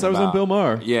 Yes, I was on Bill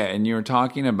Maher. Yeah, and you were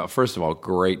talking about. First of all,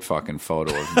 great fucking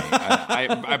photo of me. I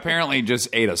apparently just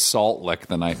ate a salt lick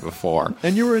the night before,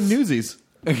 and you were in Newsies.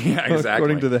 Yeah, exactly.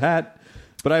 According to the hat.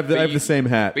 But I have the same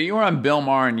hat. But you were on Bill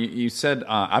Maher, and you said,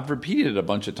 I've repeated it a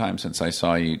bunch of times since I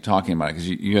saw you talking about it, because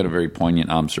you had a very poignant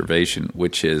observation,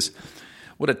 which is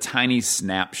what a tiny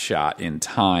snapshot in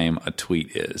time a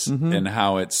tweet is, and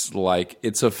how it's like,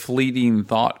 it's a fleeting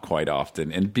thought quite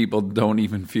often, and people don't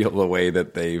even feel the way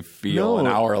that they feel an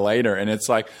hour later. And it's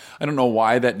like, I don't know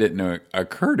why that didn't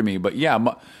occur to me, but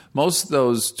yeah, most of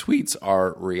those tweets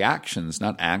are reactions,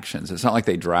 not actions. It's not like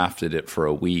they drafted it for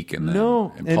a week and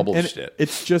then published it.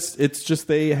 It's just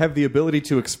they have the ability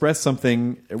to express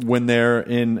something when they're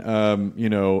in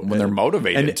when they're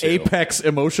motivated, an apex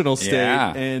emotional state.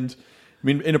 Yeah. And I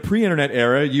mean, in a pre-internet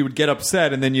era, you would get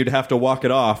upset and then you'd have to walk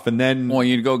it off, and then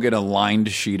you'd go get a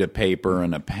lined sheet of paper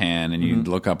and a pen, and you'd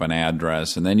look up an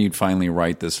address, and then you'd finally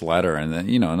write this letter, and then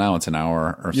now it's an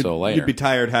hour or so later. You'd be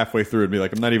tired halfway through and be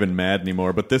like, I'm not even mad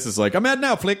anymore. But this is like, I'm mad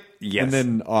now, flick, and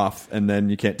then off, and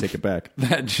then you can't take it back.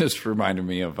 That just reminded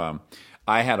me of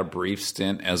I had a brief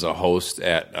stint as a host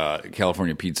at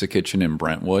California Pizza Kitchen in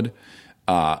Brentwood.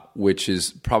 Which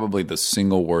is probably the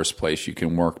single worst place you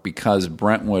can work, because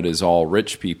Brentwood is all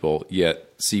rich people,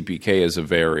 yet CPK is a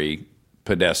very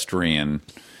pedestrian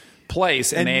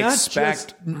place, and they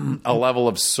expect a level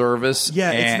of service.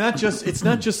 Yeah, it's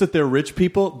not just that they're rich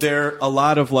people. They're a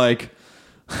lot of like,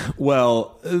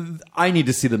 I need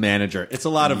to see the manager. It's a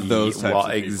lot of those types of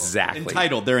people. Exactly.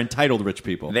 Entitled. They're entitled rich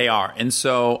people. They are. And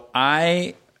so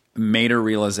I made a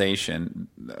realization.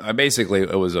 Basically,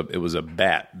 it was a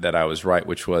bet that I was right,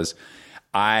 which was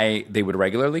they would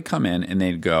regularly come in and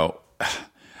they'd go,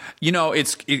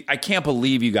 I can't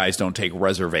believe you guys don't take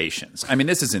reservations. I mean,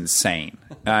 this is insane.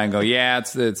 And I go, yeah,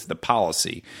 it's the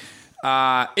policy.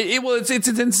 It's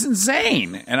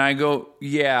insane. And I go,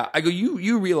 yeah. I go,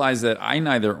 you realize that I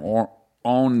neither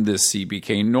own this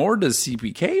CPK, nor does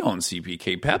CPK own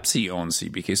CPK. Pepsi owns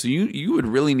CPK. So you would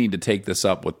really need to take this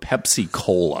up with Pepsi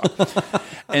Cola.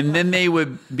 And then they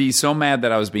would be so mad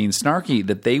that I was being snarky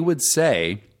that they would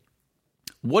say,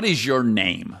 what is your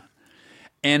name?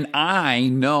 And I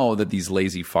know that these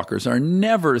lazy fuckers are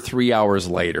never 3 hours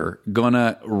later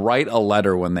gonna write a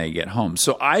letter when they get home.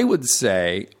 So I would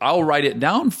say, I'll write it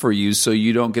down for you so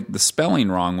you don't get the spelling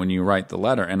wrong when you write the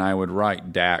letter. And I would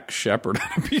write Dax Shepard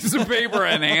on a piece of paper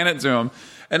and hand it to him.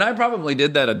 And I probably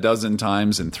did that a dozen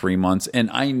times in 3 months, and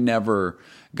I never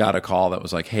got a call that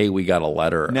was like, hey, we got a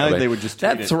letter. Now they would just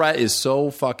tweet that threat is so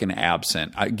fucking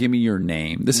absent. Give me your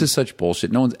name. This is such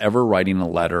bullshit. No one's ever writing a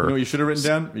letter. You know what you should have written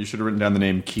down? You should have written down the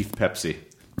name Keith Pepsi.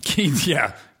 Keith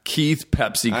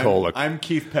Pepsi Cola. I'm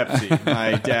Keith Pepsi.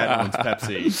 My dad owns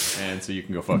Pepsi, and so you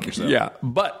can go fuck yourself. Yeah,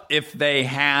 but if they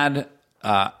had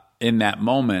in that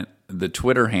moment the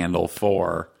Twitter handle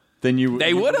for, then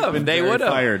they would have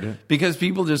fired, because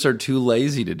people just are too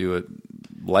lazy to do it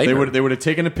later. They would have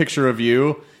taken a picture of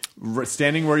you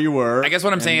standing where you were. I guess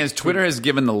what I'm saying is Twitter has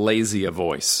given the lazy a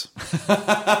voice.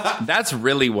 That's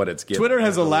really what it's given. Twitter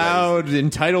has allowed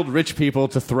entitled rich people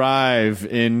to thrive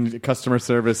in customer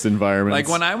service environments.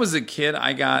 Like when I was a kid,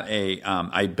 I got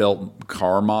I built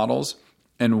car models,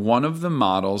 and one of the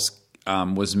models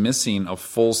was missing a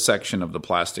full section of the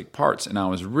plastic parts, and I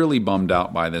was really bummed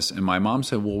out by this. And my mom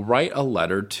said, well, write a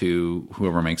letter to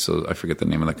whoever makes those, I forget the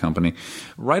name of the company,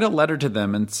 write a letter to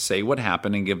them and say what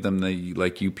happened and give them the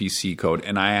UPC code.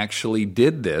 And I actually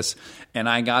did this, and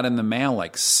I got in the mail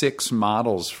 6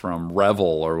 models from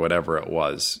Revel or whatever it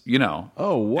was,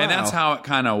 Oh, wow. And that's how it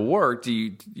kind of worked.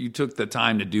 You took the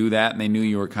time to do that, and they knew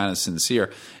you were kind of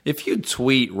sincere. If you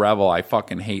tweet Revel, I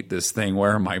fucking hate this thing,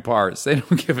 where are my parts? They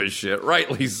don't give a shit. bullshit,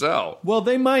 rightly so. Well,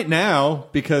 they might now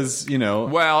because,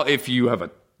 Well, if you have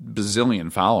a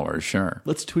bazillion followers, sure.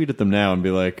 Let's tweet at them now and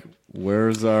be like,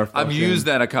 where's our fucking... I've used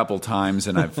that a couple times,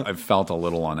 and I've felt a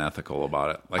little unethical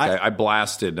about it. Like I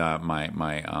blasted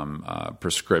my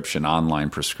online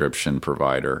prescription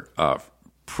provider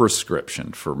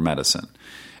prescription for medicine.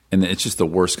 And it's just the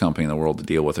worst company in the world to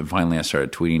deal with. And finally I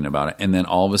started tweeting about it. And then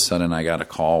all of a sudden I got a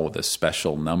call with a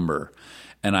special number.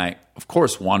 And I, of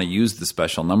course, want to use the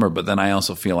special number, but then I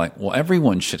also feel like, well,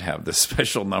 everyone should have this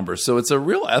special number. So it's a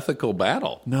real ethical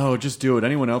battle. No, just do it.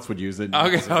 Anyone else would use it.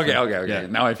 Okay. Yeah.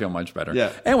 Now I feel much better.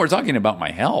 Yeah. And we're talking about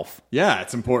my health. Yeah,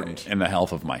 it's important. And the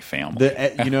health of my family.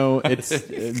 I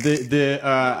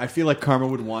feel like Karma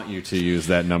would want you to use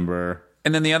that number.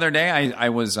 And then the other day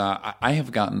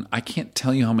I can't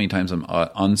tell you how many times I'm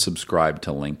unsubscribed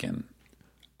to LinkedIn.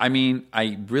 I mean,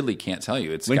 I really can't tell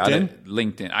you. It's LinkedIn?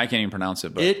 LinkedIn. I can't even pronounce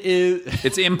it, but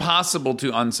it's impossible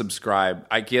to unsubscribe.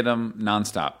 I get them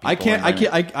nonstop. I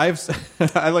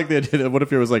like the idea that what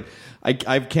if it was like, I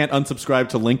can't unsubscribe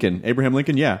to Lincoln. Abraham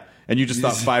Lincoln, yeah. And you just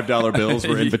thought $5 bills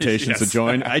were invitations to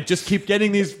join. I just keep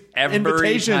getting these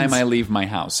invitations. Every time I leave my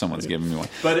house, someone's giving me one.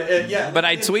 But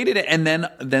I tweeted it, and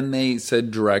then they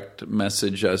said direct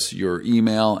message us your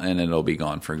email, and it'll be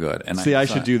gone for good. And I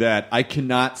should do that. I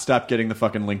cannot stop getting the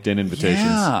fucking LinkedIn invitations.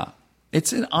 Yeah,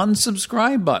 it's an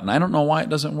unsubscribe button. I don't know why it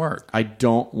doesn't work. I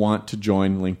don't want to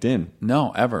join LinkedIn.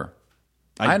 No, ever.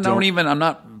 I'm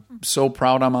not so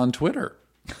proud I'm on Twitter.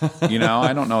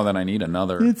 I don't know that I need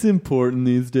another. It's important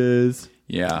these days.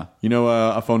 Yeah.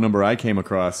 A phone number I came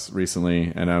across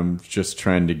recently, and I'm just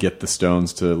trying to get the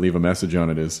Stones to leave a message on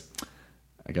it, is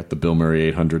I got the Bill Murray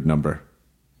 800 number.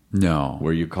 No.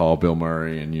 Where you call Bill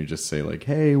Murray and you just say, like,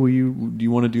 hey, do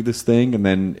you want to do this thing? And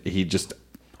then he just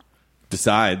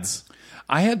decides.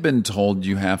 I had been told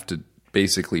you have to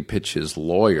basically pitch his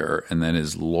lawyer, and then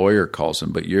his lawyer calls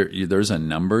him. But there's a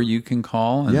number you can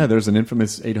call? Yeah, there's an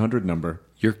infamous 800 number.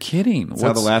 You're kidding. That's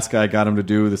how the last guy got him to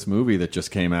do this movie that just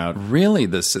came out. Really?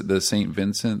 The St.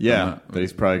 Vincent? Yeah, that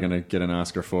he's probably going to get an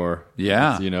Oscar for.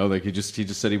 Yeah. He just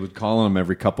said he would call him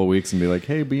every couple of weeks and be like,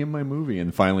 hey, be in my movie.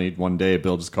 And finally, one day,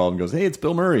 Bill just called and goes, hey, it's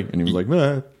Bill Murray. And he was like,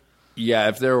 nah. Yeah,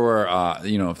 if there were,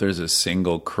 if there's a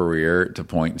single career to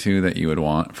point to that you would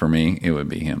want for me, it would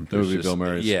be him. It would be Bill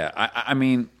Murray. Yeah, I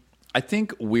mean, I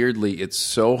think weirdly it's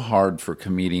so hard for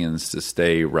comedians to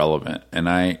stay relevant, and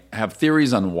I have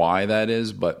theories on why that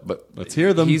is. But let's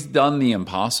hear them. He's done the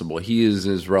impossible. He is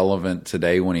as relevant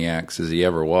today when he acts as he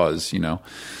ever was. You know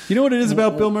what it is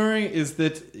about Bill Murray is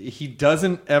that he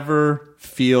doesn't ever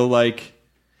feel like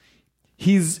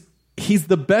he's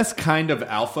the best kind of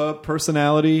alpha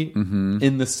personality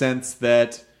in the sense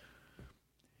that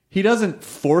he doesn't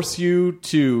force you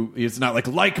to. It's not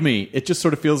like me. It just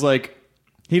sort of feels like.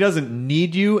 He doesn't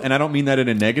need you, and I don't mean that in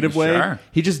a negative way. Sure.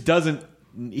 He just doesn't.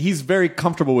 He's very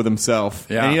comfortable with himself,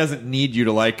 and he doesn't need you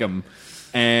to like him.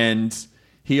 And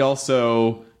he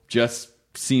also just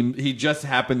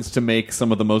happens to make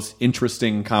some of the most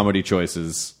interesting comedy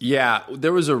choices. Yeah,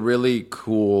 there was a really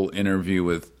cool interview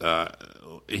with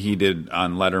he did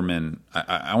on Letterman.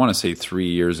 I want to say 3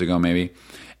 years ago, maybe.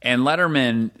 And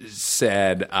Letterman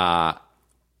said.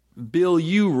 Bill,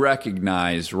 you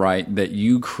recognize, right, that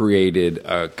you created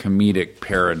a comedic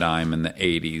paradigm in the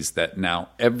 80s that now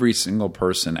every single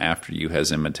person after you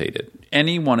has imitated.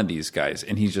 Any one of these guys.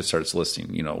 And he just starts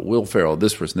listing, Will Ferrell,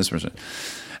 this person.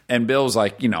 And Bill's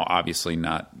like, obviously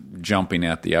not jumping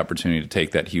at the opportunity to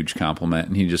take that huge compliment.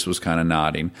 And he just was kind of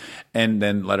nodding. And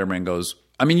then Letterman goes,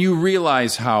 I mean, you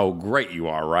realize how great you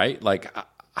are, right? Like,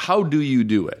 how do you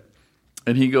do it?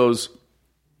 And he goes,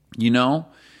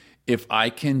 if I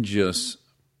can just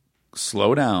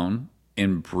slow down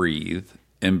and breathe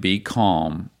and be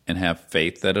calm and have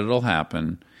faith that it'll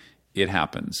happen, it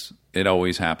happens. It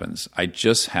always happens. I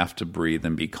just have to breathe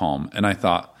and be calm. And I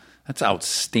thought, that's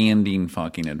outstanding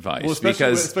fucking advice. Well,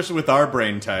 especially with our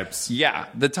brain types. Yeah.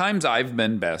 The times I've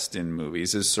been best in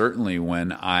movies is certainly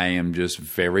when I am just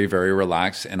very, very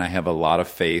relaxed and I have a lot of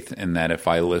faith in that if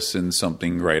I listen,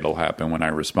 something great will happen when I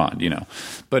respond,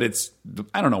 But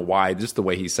I don't know why, just the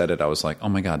way he said it, I was like, oh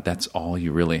my God, that's all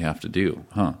you really have to do,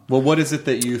 huh? Well, what is it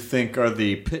that you think are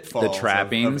the pitfalls the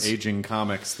trappings of aging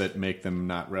comics that make them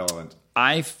not relevant?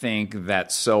 I think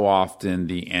that so often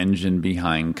the engine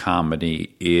behind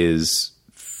comedy is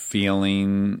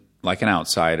feeling like an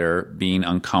outsider, being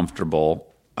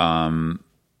uncomfortable, that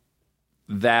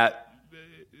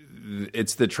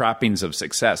it's the trappings of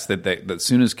success, that as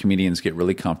soon as comedians get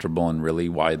really comfortable and really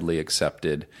widely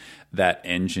accepted, that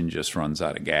engine just runs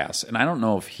out of gas. And I don't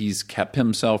know if he's kept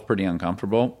himself pretty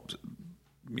uncomfortable.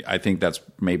 I think that's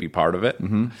maybe part of it.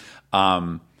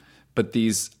 But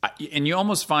these, and you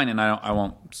almost find, and I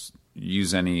won't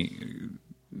use any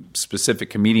specific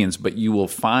comedians, but you will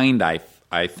find,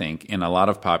 I think, in a lot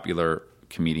of popular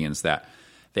comedians that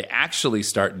they actually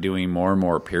start doing more and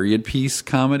more period piece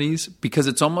comedies because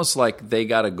it's almost like they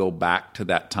got to go back to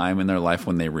that time in their life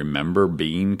when they remember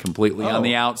being completely on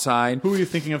the outside. Who are you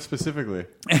thinking of specifically?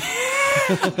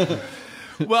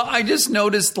 Well, I just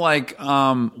noticed like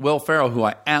Will Ferrell, who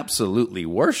I absolutely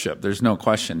worship. There's no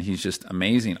question. He's just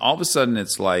amazing. All of a sudden,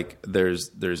 it's like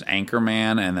there's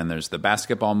Anchorman, and then there's the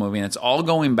basketball movie, and it's all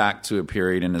going back to a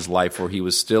period in his life where he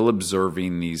was still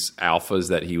observing these alphas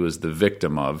that he was the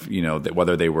victim of, you know, that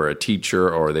whether they were a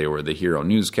teacher or they were the hero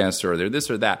newscaster or they're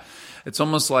this or that. It's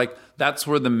almost like that's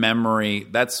where the memory,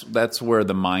 that's where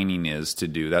the mining is to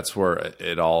do. That's where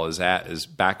it all is at, is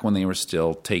back when they were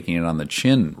still taking it on the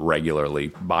chin regularly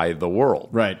by the world.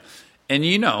 Right. And,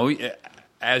 you know,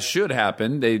 as should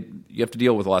happen, you have to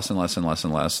deal with less and less and less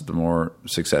and less the more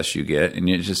success you get. And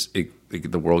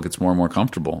the world gets more and more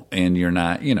comfortable. And you're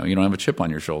not, you know, you don't have a chip on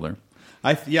your shoulder.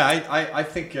 I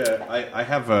think I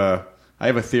have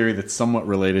a theory that's somewhat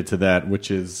related to that, which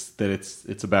is that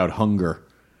it's about hunger.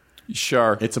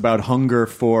 Sure. It's about hunger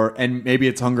for, and maybe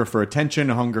it's hunger for attention,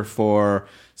 hunger for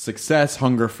success,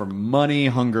 hunger for money,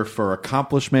 hunger for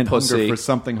accomplishment, Pussy. hunger for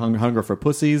something, hunger for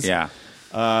pussies. Yeah.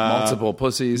 Multiple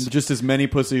pussies. Just as many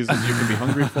pussies as you can be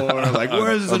hungry for. Like,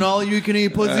 where's an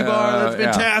all-you-can-eat pussy bar? That's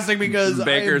fantastic because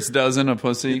Baker's dozen of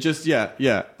pussy.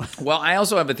 Yeah. Well, I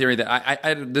also have a theory that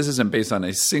I this isn't based on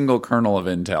a single kernel of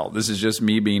intel. This is just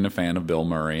me being a fan of Bill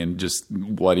Murray and just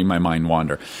letting my mind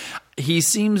wander. He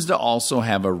seems to also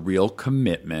have a real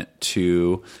commitment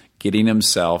to getting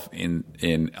himself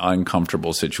in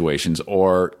uncomfortable situations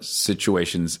or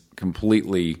situations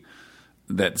completely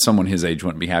that someone his age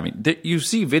wouldn't be having. You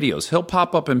see videos. He'll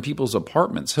pop up in people's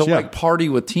apartments. He'll like party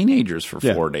with teenagers for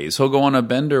 4 days. He'll go on a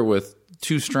bender with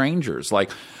two strangers. Like,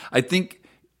 I think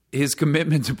his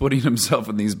commitment to putting himself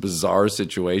in these bizarre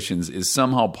situations is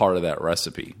somehow part of that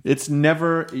recipe. It's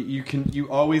never, you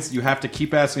have to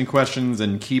keep asking questions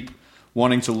and keep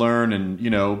wanting to learn. And, you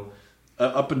know,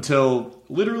 up until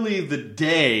literally the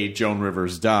day Joan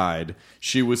Rivers died,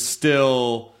 she was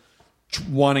still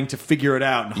wanting to figure it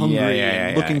out and hungry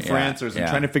and looking for answers and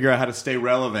trying to figure out how to stay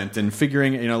relevant and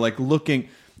figuring, you know, like looking.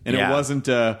 And it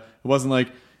wasn't like,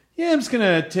 I'm just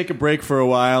gonna take a break for a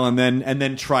while and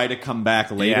then try to come back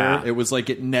later. Yeah. It was like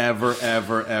it never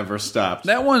ever stopped.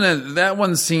 That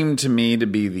one seemed to me to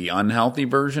be the unhealthy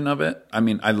version of it. I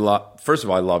mean, first of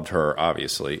all, I loved her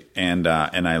obviously, and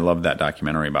I loved that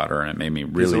documentary about her, and it made me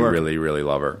really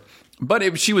love her.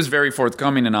 But she was very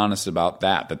forthcoming and honest about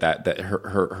that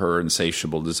her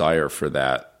insatiable desire for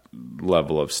that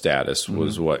level of status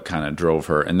was what kind of drove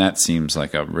her, and that seems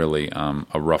like a really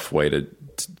a rough way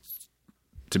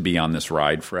to be on this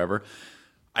ride forever.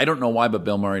 I don't know why, but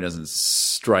Bill Murray doesn't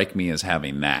strike me as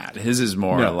having that. His is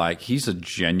more like he's a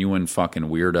genuine fucking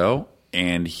weirdo,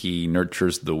 and he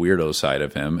nurtures the weirdo side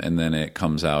of him, and then it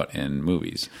comes out in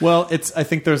movies. Well, I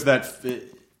think there's that.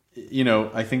 You know,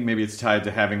 I think maybe it's tied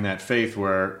to having that faith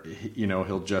where, you know,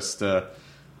 he'll just,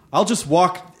 I'll just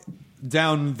walk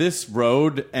down this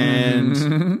road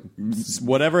and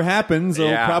whatever happens,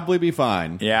 it'll probably be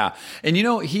fine. Yeah. And, you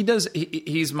know,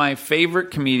 he's my favorite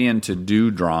comedian to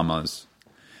do dramas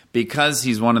because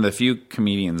he's one of the few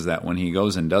comedians that when he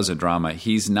goes and does a drama,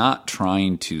 he's not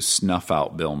trying to snuff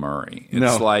out Bill Murray.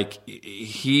 It's like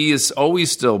he is always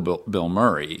still Bill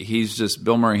Murray. He's just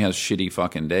Bill Murray has shitty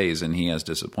fucking days and he has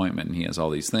disappointment and he has all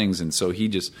these things. And so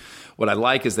what I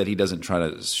like is that he doesn't try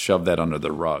to shove that under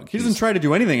the rug. He doesn't try to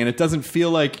do anything, and it doesn't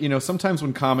feel like, you know, sometimes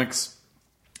when comics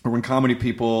or when comedy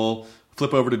people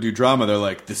flip over to do drama, they're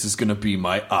like, this is going to be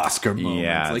my Oscar moment.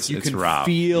 Yeah, like you can rough.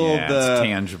 feel it's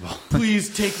tangible.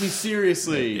 Please take me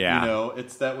seriously. Yeah. You know,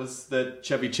 that was that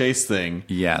Chevy Chase thing.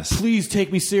 Yes. Please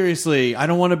take me seriously. I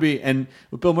don't want to be. And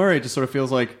with Bill Murray, it just sort of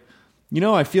feels like, you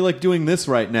know, I feel like doing this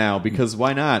right now because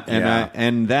why not? And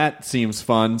and that seems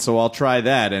fun, so I'll try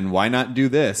that. And why not do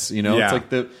this? You know, it's like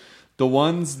the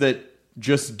ones that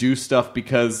just do stuff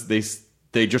because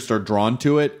they just are drawn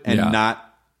to it and not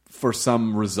for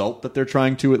some result that they're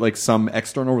trying to, like some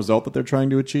external result that they're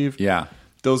trying to achieve. Yeah.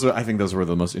 I think those are where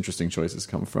the most interesting choices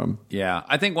come from. Yeah.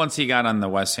 I think once he got on the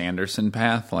Wes Anderson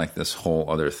path, like this whole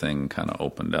other thing kind of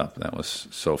opened up. That was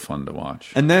so fun to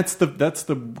watch. And that's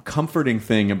the comforting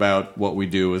thing about what we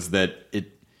do is that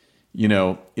it, you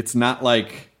know, it's not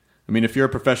like I mean, if you're a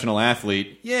professional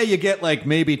athlete, you get like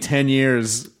maybe 10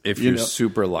 years. If you're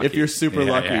super lucky. If you're super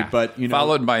lucky. But,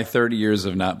 followed by 30 years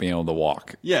of not being able to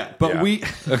walk. Yeah, but we...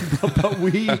 but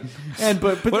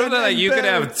you could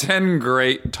have 10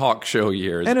 great talk show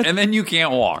years, and then you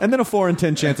can't walk. And then a 4 in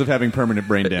 10 chance of having permanent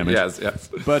brain damage. Yes.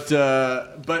 But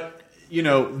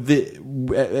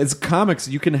as comics,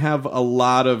 you can have a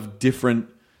lot of different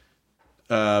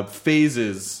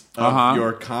phases of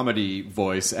your comedy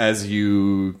voice as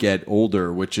you get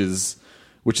older, which is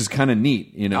kind of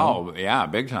neat, Oh, yeah,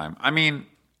 big time. I mean,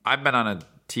 I've been on a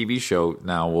TV show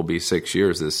now, will be 6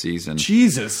 years this season.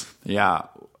 Jesus. Yeah.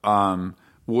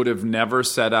 Would have never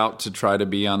set out to try to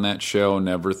be on that show,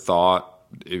 never thought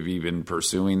of even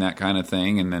pursuing that kind of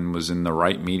thing, and then was in the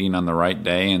right meeting on the right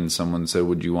day, and someone said,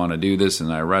 would you want to do this?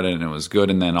 And I read it, and it was good,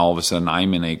 and then all of a sudden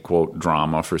I'm in a, quote,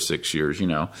 drama for 6 years,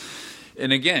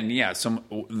 And again,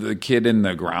 the kid in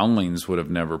the Groundlings would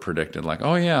have never predicted, like,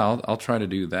 oh, yeah, I'll try to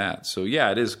do that. So, yeah,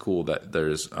 it is cool that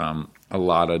there's a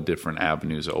lot of different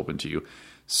avenues open to you.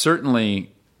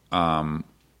 Certainly, Daniel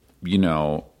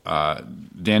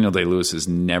Day-Lewis is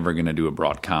never going to do a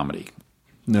broad comedy.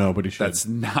 No, but he should. That's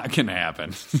not going to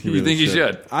happen. You think he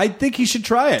should? I think he should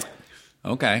try it.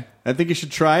 Okay. I think he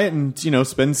should try it and,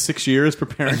 spend 6 years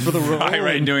preparing for the role.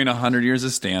 Right, doing 100 years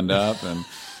of stand-up and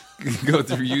go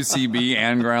through UCB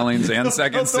and Groundlings and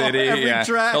Second City. Yeah.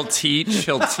 He'll teach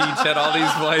at all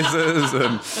these places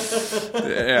and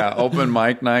open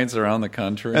mic nights around the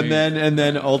country. And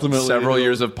then ultimately several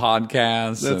years of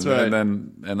podcasts. That's right.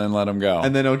 And then let him go.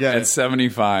 And then he'll get at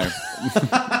 75.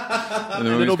 And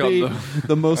it'll be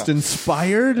the most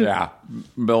inspired. Yeah.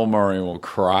 Bill Murray will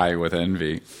cry with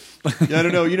envy. Yeah, I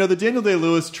don't know. The Daniel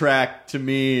Day-Lewis track to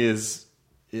me is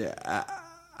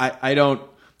I don't.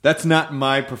 That's not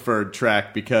my preferred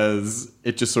track because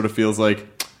it just sort of feels like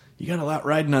you got a lot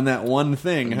riding on that one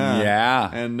thing, huh?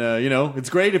 Yeah. And, it's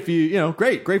great if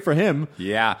great for him.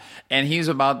 Yeah. And he's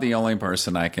about the only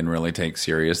person I can really take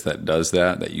serious that does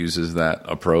that uses that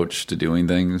approach to doing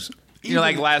things.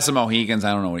 Like Last of Mohicans,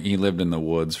 I don't know. He lived in the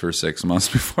woods for 6 months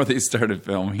before they started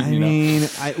filming.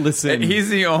 Listen. He's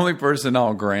the only person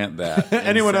I'll grant that.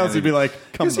 Anyone else would be like,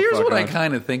 come the fuck on. Here's what I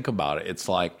kind of think about it. It's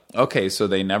like, okay, so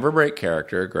they never break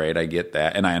character. Great, I get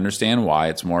that. And I understand why.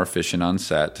 It's more efficient on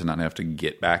set to not have to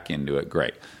get back into it.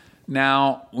 Great.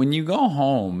 Now, when you go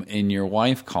home and your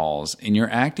wife calls and you're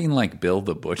acting like Bill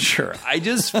the Butcher, I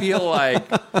just feel like...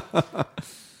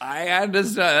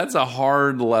 that's a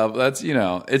hard level. That's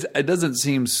it doesn't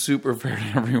seem super fair to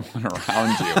everyone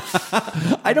around you.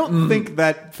 I don't think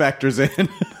that factors in.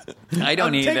 I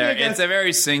don't either. It's a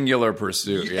very singular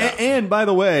pursuit. Yeah. And by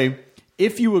the way,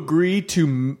 if you agree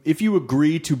to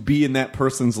be in that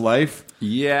person's life,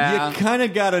 you kind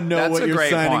of got to know what you're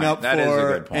signing up for. That is a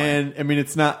good point. And I mean,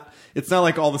 it's not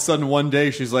like all of a sudden one day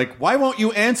she's like, "Why won't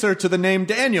you answer to the name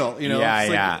Daniel?"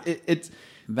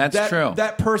 That's true.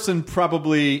 That person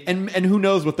probably, and who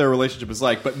knows what their relationship is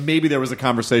like, but maybe there was a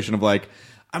conversation of like,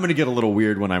 I'm going to get a little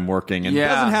weird when I'm working. And it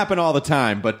doesn't happen all the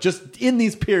time, but just in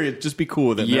these periods, just be cool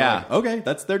with it. Yeah. Like, okay,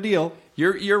 that's their deal.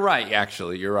 You're right,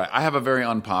 actually. You're right. I have a very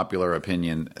unpopular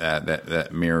opinion that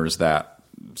mirrors that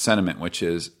sentiment, which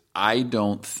is I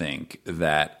don't think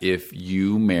that if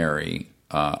you marry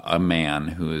a man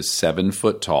who is 7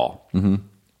 foot tall,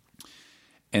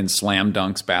 and slam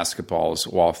dunks basketballs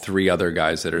while 3 other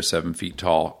guys that are 7 feet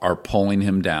tall are pulling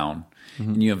him down,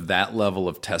 and you have that level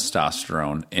of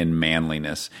testosterone and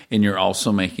manliness, and you're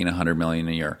also making $100 million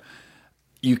a year,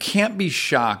 you can't be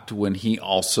shocked when he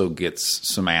also gets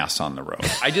some ass on the road.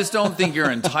 I just don't think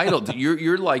you're entitled to.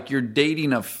 You're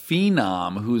dating a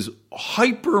phenom who's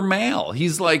hyper male.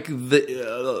 He's like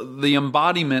the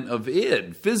embodiment of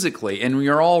id physically, and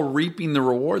you're all reaping the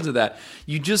rewards of that.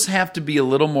 You just have to be a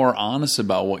little more honest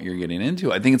about what you're getting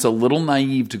into. I think it's a little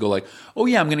naive to go like, oh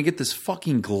yeah, I'm going to get this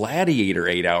fucking gladiator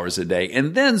 8 hours a day,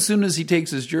 and then as soon as he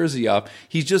takes his jersey off,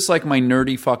 he's just like my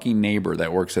nerdy fucking neighbor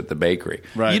that works at the bakery.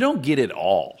 Right. You don't get it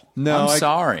all. No, I'm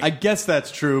sorry. I guess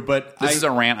that's true, but this is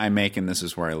a rant I make, and this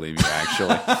is where I leave you.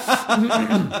 Actually,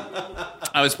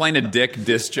 I was playing a dick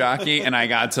disc jockey, and I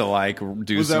got to like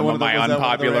do some of my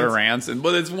unpopular rants.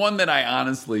 But it's one that I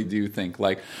honestly do think,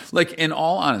 like in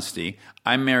all honesty,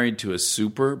 I'm married to a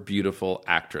super beautiful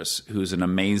actress who's an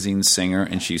amazing singer,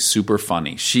 and she's super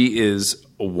funny. She is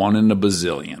one in a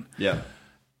bazillion. Yeah,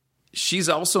 she's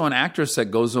also an actress that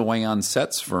goes away on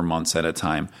sets for months at a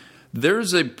time.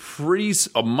 There's a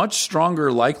much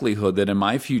stronger likelihood that in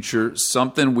my future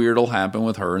something weird will happen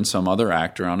with her and some other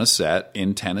actor on a set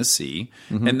in Tennessee,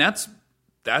 and that's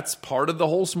That's part of the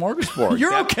whole smorgasbord.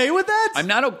 You're okay with that? I'm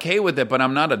not okay with it, but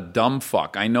I'm not a dumb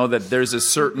fuck. I know that there's a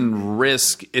certain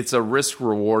risk. It's a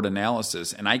risk-reward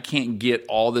analysis, and I can't get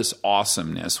all this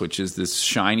awesomeness, which is this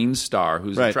shining star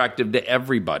who's attractive to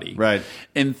everybody,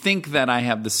 and think that I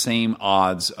have the same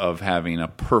odds of having a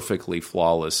perfectly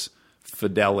flawless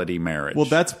fidelity marriage. Well,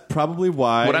 that's probably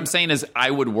why. What I'm saying is I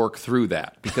would work through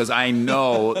that because I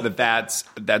know that's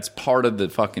part of the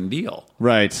fucking deal.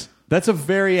 Right. That's a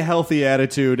very healthy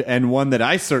attitude and one that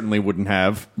I certainly wouldn't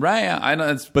have. Right. I know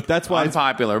it's but that's why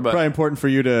unpopular. It's but probably important for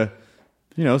you to,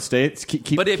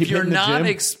 keep. But if keep you're hitting the not gym.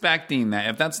 expecting that,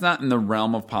 if that's not in the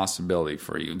realm of possibility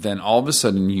for you, then all of a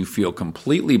sudden you feel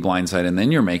completely blindsided, and then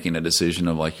you're making a decision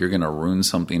of like you're going to ruin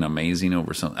something amazing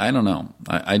over something. I don't know.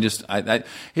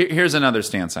 Here's another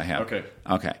stance I have.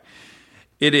 Okay.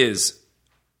 It is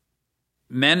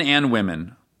men and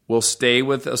women will stay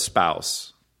with a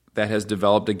spouse that has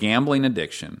developed a gambling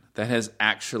addiction, that has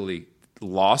actually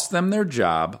lost them their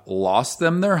job, lost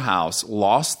them their house,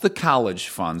 lost the college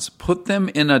funds, put them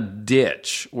in a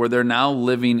ditch where they're now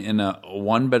living in a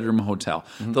one-bedroom hotel.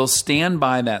 Mm-hmm. They'll stand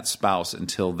by that spouse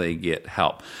until they get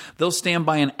help. They'll stand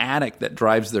by an addict that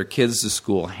drives their kids to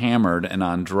school hammered and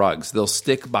on drugs. They'll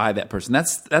stick by that person.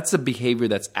 That's a behavior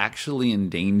that's actually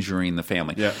endangering the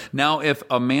family. Yeah. Now, if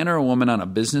a man or a woman on a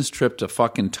business trip to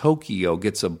fucking Tokyo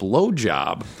gets a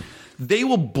blowjob, they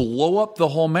will blow up the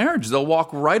whole marriage. They'll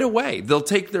walk right away. They'll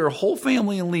take their whole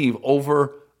family and leave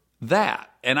over that.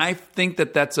 And I think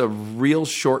that that's a real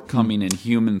shortcoming in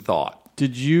human thought.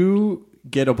 Did you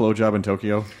get a blowjob in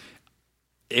Tokyo?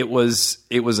 It was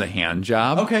a hand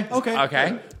job.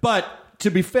 Okay. But to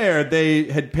be fair, they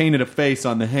had painted a face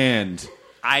on the hand.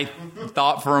 I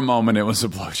thought for a moment it was a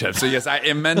blowjob. So yes,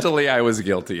 mentally I was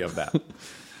guilty of that.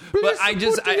 But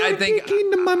I think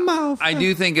into my mouth. I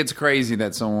do think it's crazy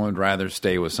that someone would rather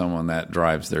stay with someone that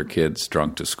drives their kids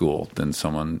drunk to school than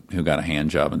someone who got a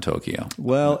hand job in Tokyo.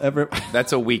 Well,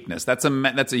 that's a weakness. That's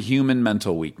a human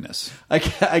mental weakness.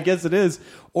 I guess it is.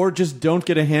 Or just don't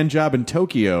get a hand job in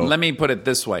Tokyo. Let me put it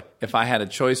this way: if I had a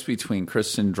choice between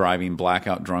Kristen driving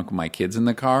blackout drunk with my kids in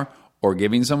the car or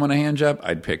giving someone a hand job,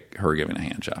 I'd pick her giving a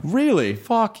hand job. Really?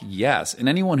 Fuck yes. And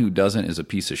anyone who doesn't is a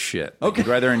piece of shit. Okay. You'd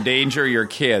rather endanger your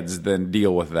kids than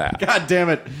deal with that. God damn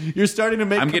it. You're starting to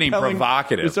make I'm getting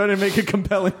provocative. You're starting to make a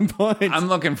compelling point. I'm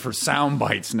looking for sound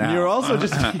bites now. You're also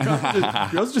just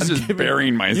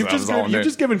burying myself. You've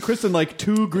just given Kristen like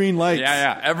 2 green lights.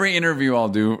 Yeah. Every interview I'll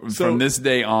do from this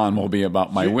day on will be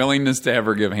about my willingness to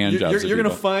ever give hand jobs. You're going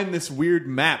to find this weird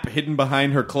map hidden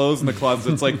behind her clothes in the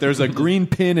closet. It's like there's a green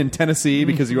pin in Tennessee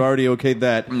because you already okayed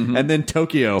that, and then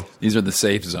Tokyo. These are the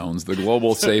safe zones, the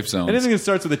global safe zones. Anything that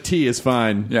starts with a T is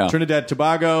fine. Yeah. Trinidad,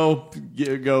 Tobago,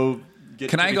 go.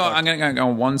 Can I go? I'm going to go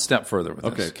one step further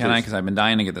with this. Can I? Because I've been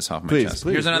dying to get this off my chest.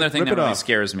 Please. Here's another thing that really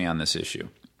scares me on this issue.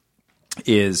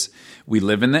 Is we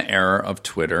live in the era of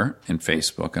Twitter and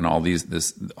Facebook and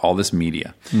all this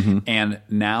media, and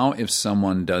now if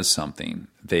someone does something,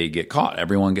 they get caught.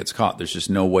 Everyone gets caught. There's just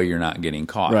no way you're not getting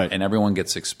caught, and everyone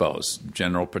gets exposed.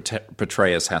 General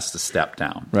Petraeus has to step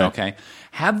down. Right. Okay,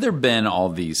 had there been all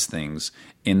these things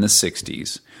in the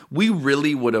 '60s, we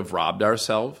really would have robbed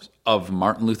ourselves of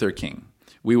Martin Luther King.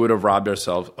 We would have robbed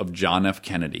ourselves of John F.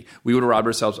 Kennedy. We would have robbed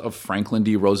ourselves of Franklin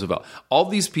D. Roosevelt. All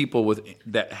these people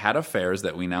that had affairs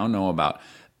that we now know about,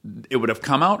 it would have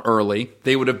come out early.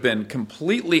 They would have been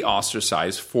completely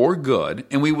ostracized for good,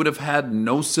 and we would have had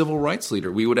no civil rights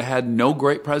leader. We would have had no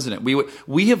great president.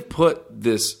 We have put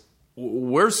this –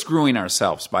 we're screwing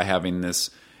ourselves by having this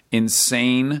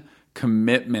insane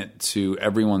commitment to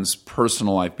everyone's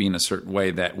personal life being a certain way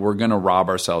that we're going to rob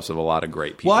ourselves of a lot of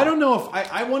great people. Well, I don't know if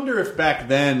I wonder if back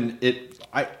then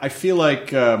I feel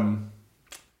like I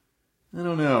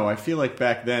don't know. I feel like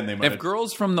back then they might. If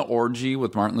girls from the orgy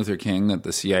with Martin Luther King that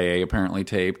the CIA apparently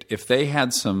taped, if they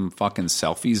had some fucking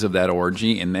selfies of that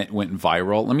orgy and that went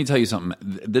viral, let me tell you something.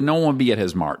 Then no one would be at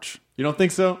his march. You don't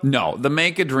think so? No. The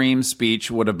Make a Dream speech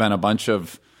would have been a bunch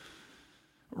of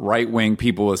right-wing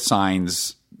people with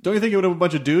signs. Don't you think it would have a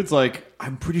bunch of dudes like,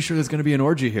 I'm pretty sure there's going to be an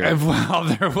orgy here? Well,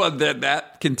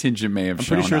 that contingent may have shown up. I'm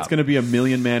pretty sure it's going to be a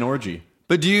 1,000,000-man orgy.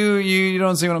 But do you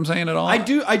don't see what I'm saying at all? I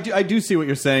do see what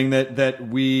you're saying, that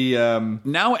we...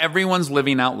 Now everyone's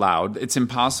living out loud. It's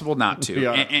impossible not to.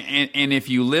 Yeah. And if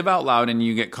you live out loud and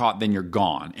you get caught, then you're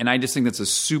gone. And I just think that's a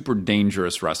super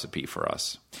dangerous recipe for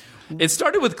us. It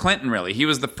started with Clinton, really. He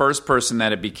was the first person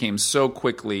that it became so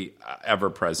quickly ever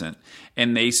present.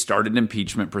 And they started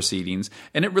impeachment proceedings.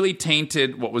 And it really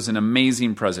tainted what was an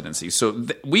amazing presidency. So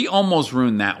we almost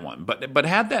ruined that one. But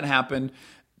had that happened,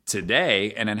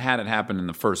 today, and it hadn't happened in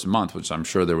the first month, which I'm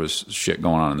sure there was shit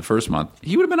going on in the first month,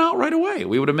 he would have been out right away.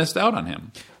 We would have missed out on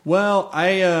him. Well,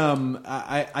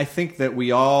 I think that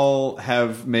we all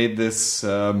have made this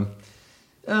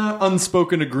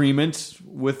unspoken agreement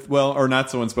or not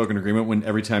so unspoken agreement when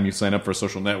every time you sign up for a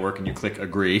social network and you click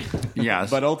agree. Yes.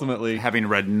 But ultimately, having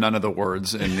read none of the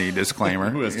words in the disclaimer.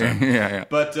 Who has time? Yeah.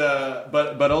 But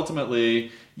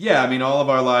ultimately, yeah, I mean, all of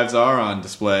our lives are on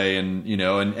display, and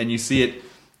you see it.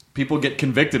 People get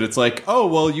convicted. It's like, oh,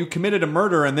 well, you committed a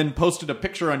murder and then posted a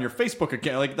picture on your Facebook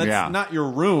account. Like, that's not your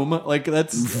room. Like,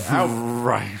 that's out.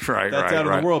 Right. That's out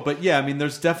of the world. But yeah, I mean,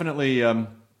 there's definitely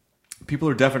people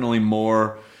are definitely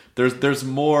more. There's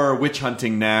more witch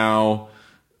hunting now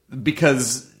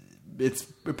because it's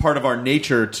part of our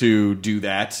nature to do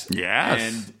that.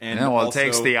 Yes. And also, it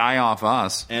takes the eye off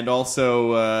us. And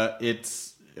also,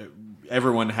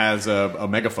 everyone has a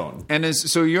megaphone. And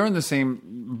so you're in the same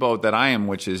boat that I am,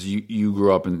 which is you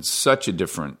grew up in such a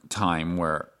different time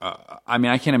where, I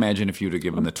mean, I can't imagine if you'd have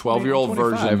given the 12-year-old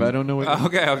version. I don't know what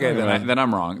Okay, then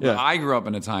I'm wrong. Yeah. I grew up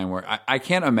in a time where I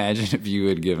can't imagine if you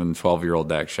had given 12-year-old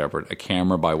Dax Shepard a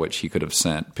camera by which he could have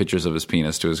sent pictures of his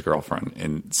penis to his girlfriend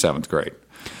in 7th grade.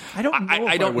 I don't know.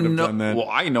 I would have done that. Well,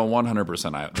 I know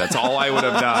 100%. That's all I would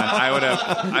have done.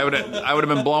 I would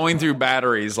have been blowing through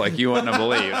batteries like you wouldn't have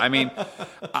believed. I mean,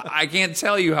 I can't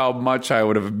tell you how much I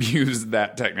would have abused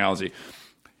that technology.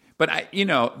 But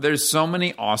there's so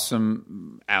many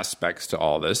awesome aspects to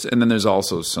all this, and then there's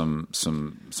also some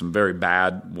very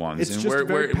bad ones. It's and just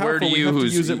very powerful. Where do you have to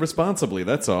use it responsibly?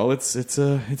 That's all. It's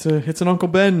an Uncle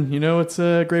Ben. It's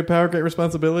a great power, great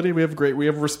responsibility. We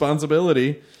have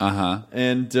responsibility.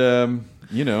 And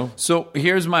So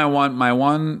here's my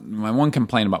one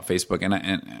complaint about Facebook,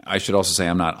 and I should also say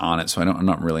I'm not on it, so I'm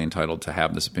not really entitled to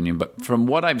have this opinion. But from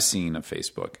what I've seen of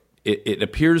Facebook, it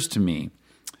appears to me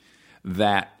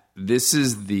that this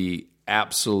is the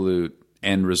absolute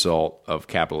end result of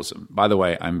capitalism. By the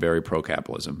way, I'm very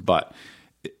pro-capitalism, but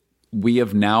we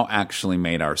have now actually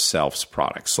made ourselves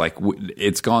products. Like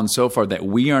it's gone so far that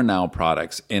we are now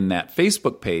products, and that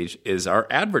Facebook page is our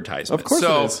advertisement. Of course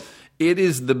it is. It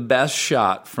is the best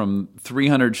shot from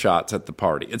 300 shots at the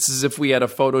party. It's as if we had a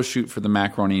photo shoot for the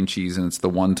macaroni and cheese, and it's the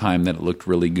one time that it looked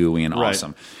really gooey and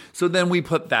awesome. So then we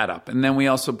put that up, and then we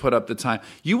also put up the time.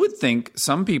 You would think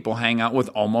some people hang out with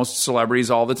almost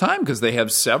celebrities all the time because they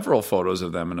have several photos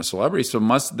of them and a celebrity. So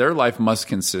their life must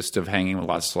consist of hanging with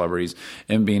lots of celebrities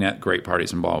and being at great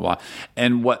parties and blah, blah, blah.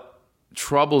 And what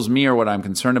troubles me, or what I'm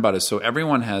concerned about, is so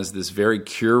everyone has this very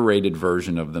curated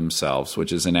version of themselves,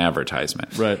 which is an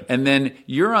advertisement. Right. And then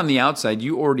you're on the outside,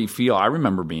 you already feel, I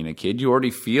remember being a kid, you already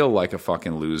feel like a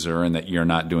fucking loser and that you're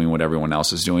not doing what everyone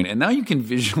else is doing. And now you can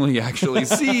visually actually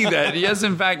see that, yes,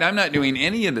 in fact, I'm not doing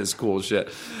any of this cool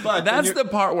shit. But that's the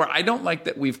part where I don't like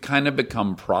that we've kind of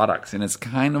become products, and it's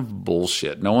kind of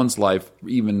bullshit. No one's life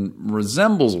even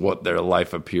resembles what their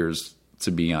life appears to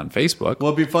be on Facebook.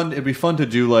 Well, it'd be fun to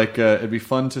do it'd be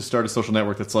fun to start a social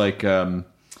network that's like the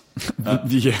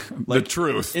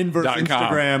truth inverse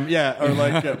Instagram, yeah, or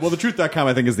like the truth.com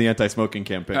I think is the anti-smoking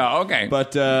campaign. Oh, okay.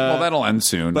 But well, that'll end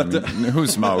soon. But who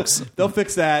smokes? They'll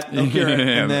fix that. They'll cure it.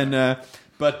 And then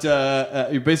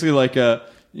you're basically like like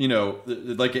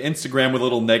an Instagram with a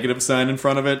little negative sign in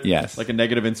front of it. Yes, like a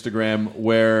negative Instagram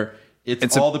where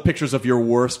It's all the pictures of your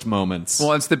worst moments.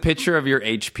 Well, it's the picture of your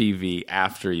HPV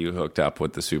after you hooked up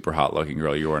with the super hot looking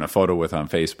girl you were in a photo with on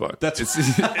Facebook. That's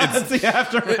the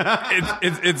after.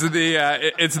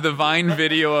 It's the Vine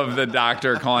video of the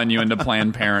doctor calling you into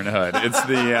Planned Parenthood.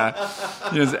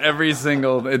 It's every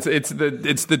single. It's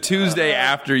the Tuesday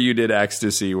after you did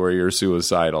ecstasy where you're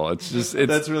suicidal.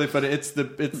 That's really funny. It's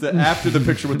the after the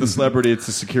picture with the celebrity. It's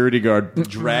the security guard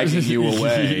dragging you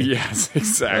away. Yes,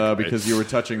 exactly. Because you were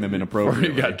touching them inappropriately. Or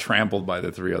you got trampled by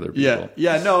the three other people.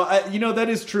 Yeah. No, that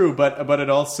is true. But it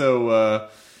also,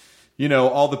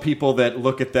 all the people that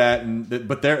look at that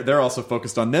but they're also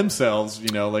focused on themselves.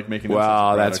 Like making.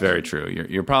 Well, that's very true.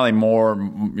 You're probably more.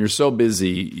 You're so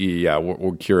busy. Yeah,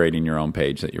 we're curating your own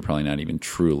page that you're probably not even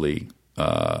truly.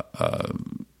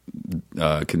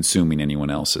 Consuming anyone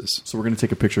else's. So we're going to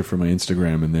take a picture for my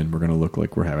Instagram, and then we're going to look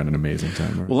like we're having an amazing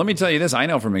time. Well, let me tell you this. I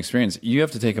know from experience, you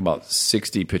have to take about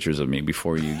 60 pictures of me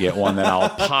before you get one that I'll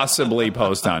possibly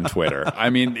post on Twitter. I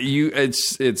mean,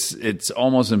 it's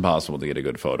almost impossible to get a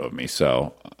good photo of me.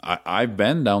 So I've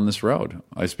been down this road.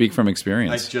 I speak from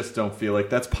experience. I just don't feel like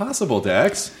that's possible,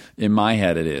 Dax. In my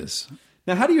head, it is.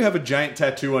 Now, how do you have a giant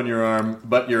tattoo on your arm,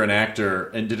 but you're an actor?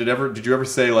 And did you ever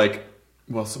say like,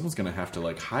 well, someone's going to have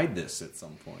to hide this at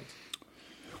some point?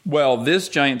 Well, this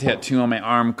giant tattoo on my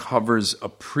arm covers a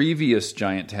previous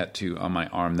giant tattoo on my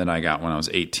arm that I got when I was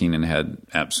 18 and had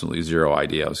absolutely zero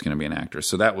idea I was going to be an actor.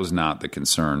 So that was not the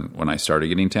concern when I started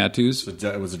getting tattoos. So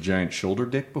it was a giant shoulder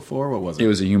dick before? What was it? It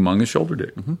was a humongous shoulder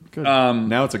dick. Mm-hmm. Good.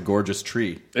 Now it's a gorgeous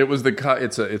tree. It was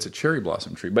it's a cherry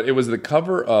blossom tree, but it was the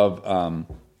cover of a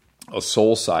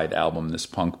Soulside album, this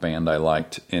punk band I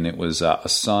liked, and it was a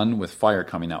sun with fire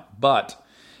coming out.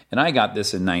 And I got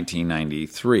this in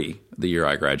 1993, the year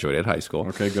I graduated high school.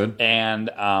 Okay, good. And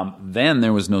then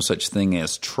there was no such thing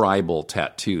as tribal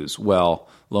tattoos. Well,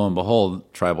 lo and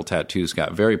behold, tribal tattoos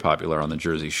got very popular on the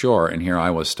Jersey Shore, and here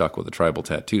I was stuck with a tribal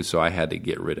tattoo, so I had to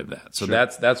get rid of that. So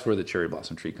that's where the cherry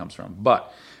blossom tree comes from.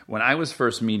 But when I was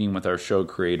first meeting with our show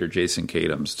creator, Jason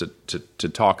Kadams, to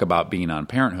talk about being on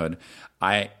Parenthood,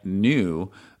 I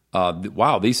knew,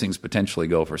 wow, these things potentially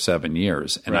go for 7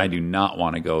 years, and I do not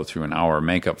want to go through an hour of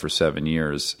makeup for 7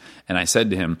 years. And I said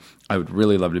to him, I would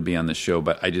really love to be on this show,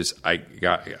 but I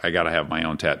got to have my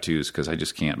own tattoos because I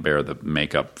just can't bear the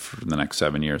makeup for the next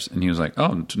 7 years. And he was like,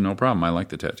 oh, no problem. I like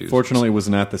the tattoos. Fortunately, it was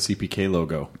not the CPK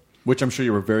logo, which I'm sure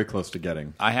you were very close to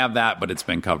getting. I have that, but it's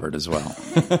been covered as well.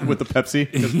 With the Pepsi?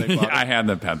 I had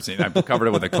the Pepsi. I covered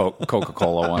it with a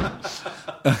Coca-Cola one.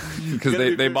 Because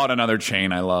they bought another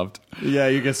chain I loved. Yeah,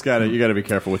 you just got to be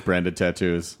careful with branded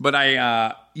tattoos. But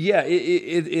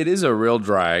it is a real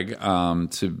drag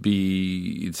to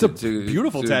be. It's a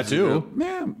beautiful tattoo.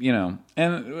 Yeah,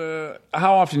 And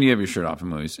how often do you have your shirt off in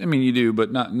movies? I mean, you do,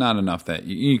 but not enough that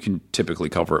you can typically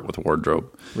cover it with a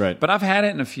wardrobe. Right. But I've had it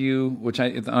in a few, which I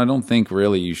don't think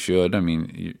really you should. I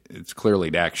mean, it's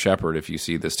clearly Dax Shepard if you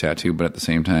see this tattoo, but at the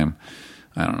same time,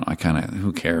 I don't know.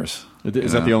 Who cares?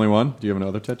 Is that the only one? Do you have any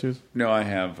other tattoos? No, I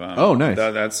have. Oh, nice.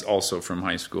 That's also from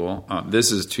high school.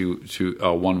 This is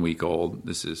 1 week old.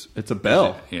 It's a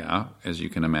bell. Yeah, as you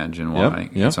can imagine why.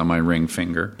 Yep. It's on my ring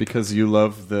finger. Because you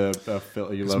love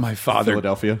my father,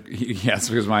 Philadelphia? Yes,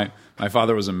 because my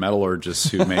father was a metallurgist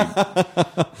who made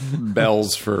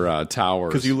bells for towers.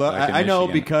 Because you love. I know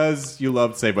because you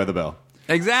loved Saved by the Bell.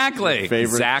 Exactly.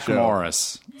 Favorite Zach show.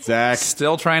 Morris. Zach.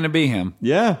 Still trying to be him.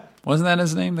 Yeah. Wasn't that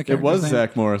his name? It was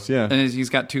Zach Morris, yeah. And he's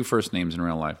got two first names in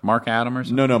real life. Mark Adam or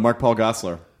something? No, Mark Paul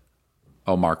Gosselaar.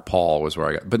 Oh, Mark Paul was where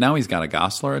I got. But now he's got a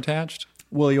Gosler attached?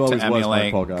 Well, he always to was Mark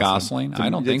emulate Paul Gosselaar. Gosling?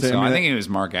 I don't think so. I think he was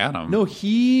Mark Adam. No,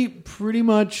 he pretty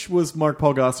much was Mark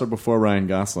Paul Gosselaar before Ryan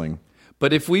Gosling.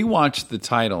 But if we watch the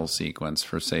title sequence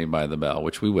for Saved by the Bell,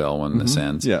 which we will when this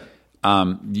ends,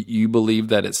 you believe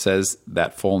that it says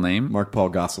that full name? Mark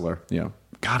Paul Gosselaar, yeah.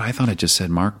 God, I thought it just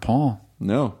said Mark Paul.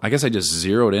 No. I guess I just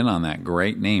zeroed in on that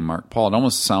great name, Mark Paul. It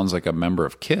almost sounds like a member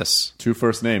of KISS. Two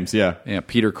first names, yeah. Yeah,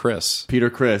 Peter Criss,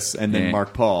 and then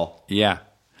Mark Paul. Yeah.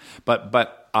 But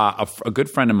a good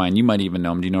friend of mine, you might even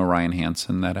know him. Do you know Ryan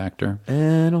Hansen, that actor?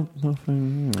 I don't know if I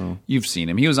know. You've seen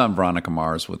him. He was on Veronica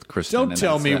Mars with Kristen. Don't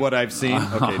tell me what I've seen.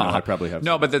 Okay, no, I probably have.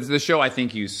 No, but the show I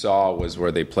think you saw was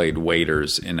where they played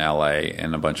waiters in L.A.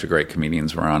 and a bunch of great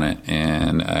comedians were on it,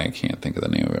 and I can't think of the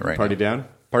name of it right now. Party Down?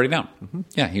 Party Down. Mm-hmm.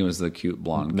 Yeah, he was the cute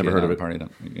blonde Never kid heard of on it. Party Down.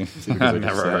 I've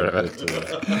never heard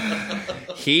of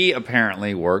it. He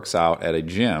apparently works out at a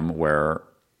gym where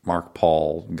Mark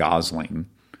Paul Gosling...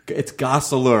 It's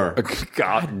Gosselaar.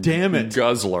 God damn it.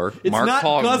 Guzzler. It's Mark not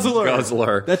Paul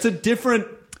Guzzler. That's a different...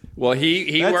 Well,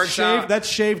 he works out... That's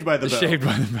Shaved by the Bell. Shaved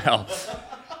by the Bell.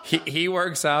 He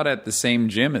works out at the same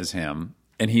gym as him,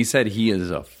 and he said he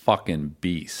is a fucking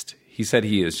beast. He said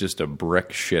he is just a brick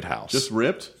shithouse. Just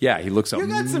ripped? Yeah, he looks amazing.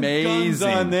 You got some guns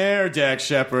on there, Dax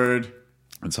Shepard.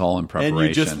 It's all in preparation. And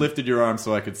you just lifted your arm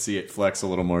so I could see it flex a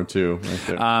little more, too. Right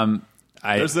there.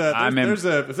 Is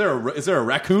there a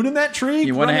raccoon in that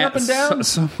tree running up and down?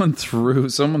 Someone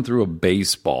threw a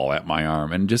baseball at my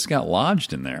arm and just got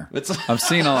lodged in there. I've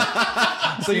seen a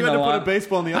lot. So you had to put a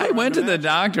baseball in the other I went to the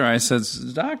doctor. I said,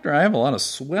 "Doctor, I have a lot of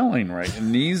swelling right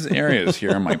in these areas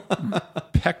here, in my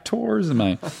pectors and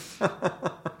my."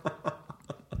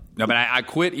 No, but I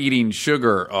quit eating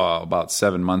sugar about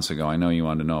 7 months ago. I know you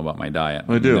wanted to know about my diet.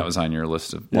 I do. That was on your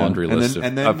laundry list.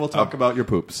 And then we'll talk about your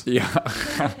poops. Yeah.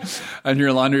 On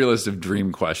your laundry list of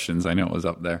dream questions. I know it was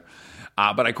up there.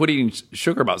 But I quit eating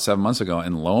sugar about 7 months ago,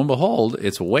 and lo and behold,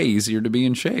 it's way easier to be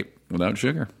in shape without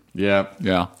sugar. Yeah.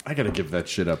 Yeah. I got to give that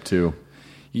shit up, too.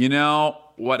 You know,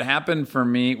 what happened for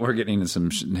me, we're getting into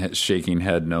some shaking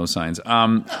head no signs.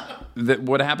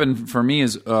 What happened for me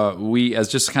is we, as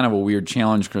just kind of a weird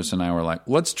challenge, Chris and I were like,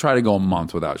 let's try to go a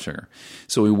month without sugar.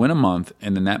 So we went a month,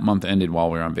 and then that month ended while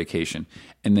we were on vacation.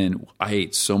 And then I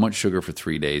ate so much sugar for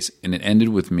 3 days, and it ended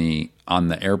with me on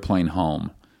the airplane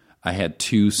home. I had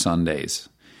 2 sundaes.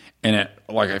 And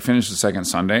I finished the second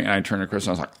Sunday, and I turned to Chris,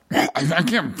 and I was like, I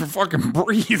can't fucking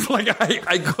breathe. Like,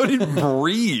 I couldn't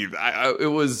breathe.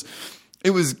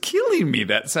 It was killing me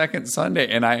that second Sunday.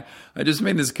 And I just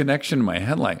made this connection in my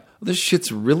head, like, this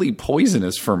shit's really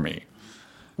poisonous for me.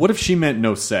 What if she meant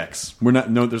no sex? There's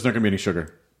not going to be any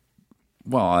sugar.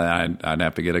 Well, I'd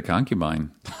have to get a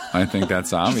concubine. I think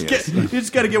that's obvious. You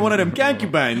just got to get one of them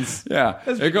concubines. Yeah.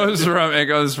 It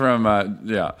goes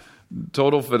from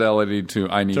total fidelity to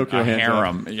I need a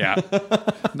harem. Yeah.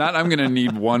 Not I'm going to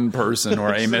need one person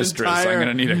or a mistress. I'm going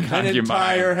to need a concubine. An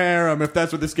entire harem, if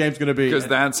that's what this game's going to be. Because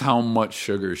that's how much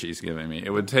sugar she's giving me. It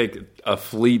would take a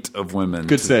fleet of women.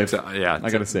 Good save. I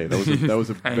got to say, that was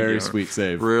a very sweet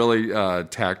save. Really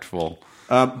tactful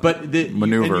but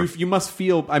maneuver. And you must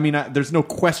feel, there's no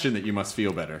question that you must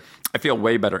feel better. I feel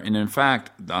way better. And in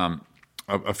fact,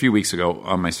 a few weeks ago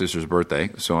on my sister's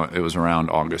birthday, so it was around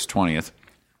August 20th,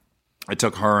 I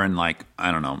took her and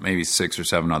maybe 6 or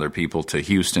 7 other people to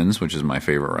Houston's, which is my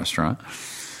favorite restaurant.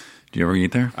 Do you ever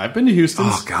eat there? I've been to Houston's.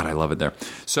 Oh, God, I love it there.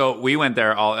 So we went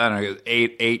there,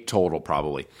 eight total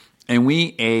probably. And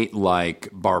we ate like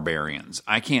barbarians.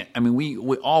 We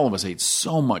all of us ate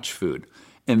so much food.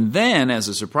 And then, as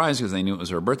a surprise, because they knew it was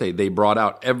her birthday, they brought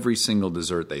out every single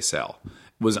dessert they sell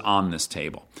was on this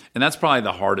table. And that's probably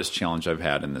the hardest challenge I've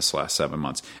had in this last 7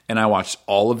 months. And I watched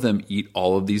all of them eat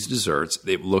all of these desserts.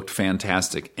 They looked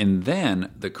fantastic. And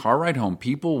then the car ride home,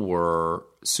 people were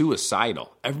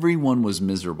suicidal. Everyone was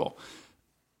miserable.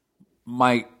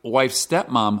 My wife's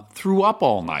stepmom threw up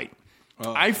all night.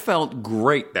 Oh. I felt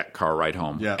great that car ride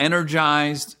home. Yeah.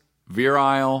 Energized,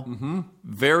 virile,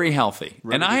 very healty.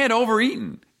 Right. And I had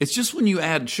overeaten. It's just when you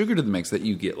add sugar to the mix that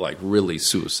you get really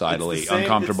suicidally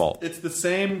uncomfortable. It's the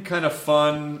same kind of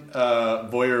fun,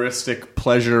 voyeuristic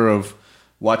pleasure of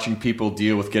watching people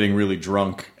deal with getting really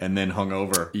drunk and then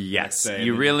hungover. Yes,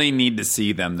 you really need to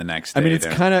see them the next day. It's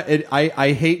kind of.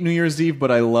 I hate New Year's Eve,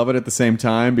 but I love it at the same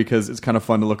time because it's kind of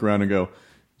fun to look around and go,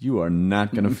 "You are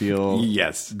not going to feel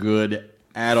good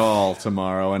at all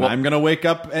tomorrow, and I'm going to wake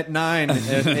up at 9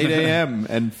 at 8 a.m.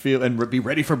 and be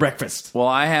ready for breakfast." Well,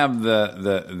 I have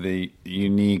the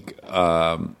unique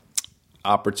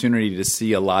opportunity to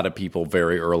see a lot of people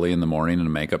very early in the morning in a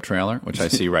makeup trailer, which I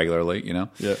see regularly,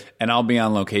 Yeah. And I'll be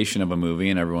on location of a movie,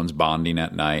 and everyone's bonding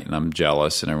at night, and I'm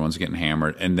jealous, and everyone's getting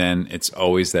hammered. And then it's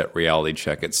always that reality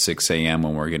check at 6 a.m.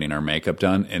 when we're getting our makeup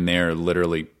done, and they're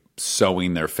literally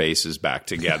sewing their faces back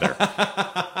together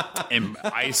in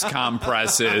ice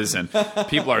compresses, and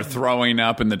people are throwing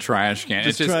up in the trash can.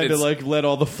 Just trying to let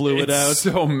all the fluid out. It's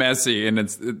so messy, and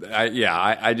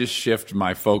I just shift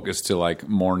my focus to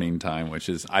morning time, which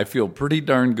is I feel pretty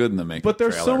darn good in the makeup. But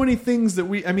there's trailer. So many things that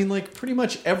pretty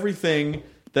much everything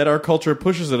that our culture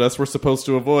pushes at us, we're supposed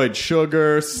to avoid.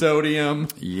 Sugar, sodium,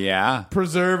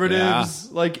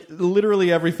 preservatives,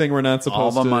 literally everything we're not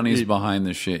supposed to All the money's eat. Behind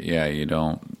the shit, you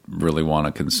don't really want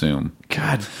to consume.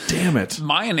 God damn it.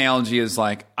 My analogy is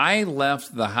I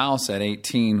left the house at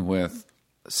 18 with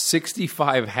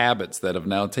 65 habits that have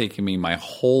now taken me my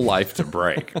whole life to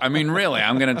break. Really,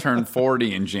 I'm going to turn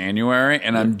 40 in January,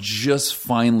 and I'm just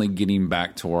finally getting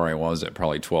back to where I was at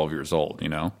probably 12 years old,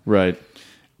 Right.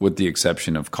 With the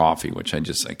exception of coffee, which I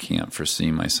can't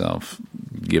foresee myself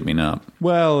giving up.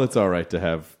 Well, it's all right to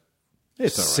have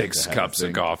 6 cups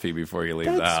of coffee before you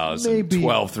leave the house, and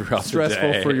 12 throughout the day.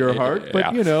 Stressful for your heart,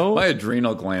 but my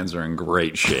adrenal glands are in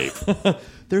great shape.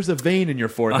 There's a vein in your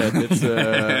forehead.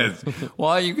 It's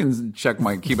well, you can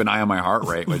keep an eye on my heart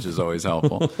rate, which is always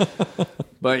helpful.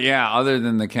 But other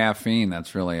than the caffeine,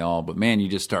 that's really all. But man, you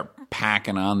just start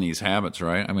packing on these habits,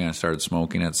 right? I started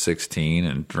smoking at 16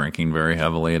 and drinking very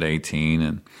heavily at 18,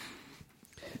 and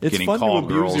it's getting fun to call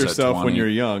abuse girls yourself when you're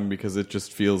young because it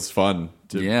just feels fun.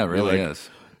 It really is.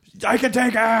 I can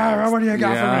take what do you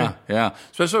got for me? Yeah.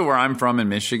 Especially where I'm from in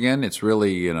Michigan, it's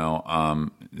really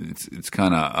it's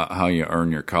kind of how you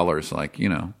earn your colors.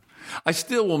 I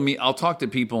still will meet. I'll talk to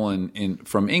people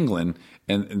from England,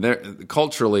 and they're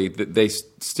culturally they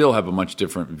still have a much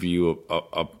different view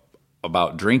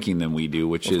about drinking than we do.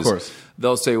 Which is, course.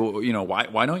 They'll say, well,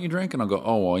 why don't you drink? And I'll go,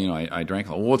 oh, well, I drank.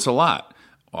 Well, it's a lot.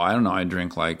 Well, I don't know. I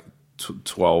drink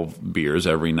 12 beers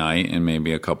every night and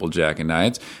maybe a couple Jack and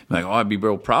Diets. I'm I'd be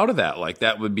real proud of that.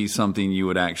 That would be something you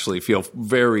would actually feel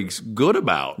very good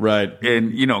about. Right.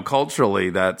 And,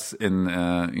 culturally, that's in,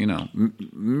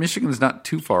 Michigan's not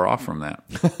too far off from that.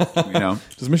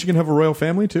 Does Michigan have a royal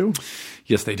family too?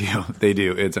 Yes, they do. They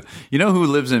do. You know who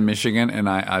lives in Michigan, and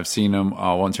I've seen him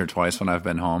once or twice when I've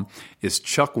been home, is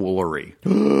Chuck Woolery,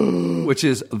 which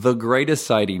is the greatest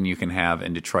sighting you can have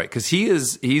in Detroit, because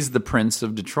he's the prince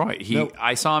of Detroit.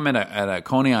 I saw him at a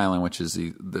Coney Island, which is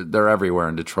they're everywhere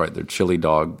in Detroit. They're chili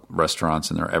dog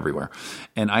restaurants, and they're everywhere.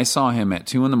 And I saw him at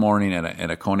 2 a.m. at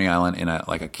a Coney Island in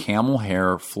a camel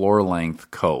hair floor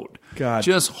length coat,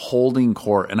 just holding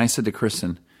court. And I said to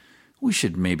Kristen, we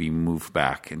should maybe move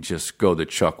back and just go the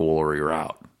Chuck Woolery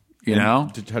route. You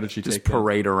know? How did she just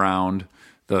parade around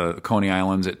the Coney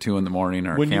Islands at 2 a.m. or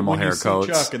camel hair coats. When you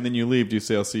see Chuck and then you leave, do you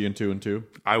say, I'll see you in 2 and 2?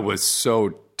 I was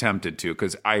so tempted to,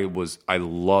 because I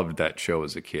loved that show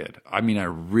as a kid. I mean, I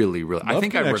really, I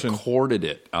think Connection. I recorded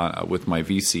it with my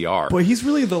VCR. Boy, he's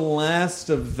really the last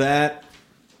of that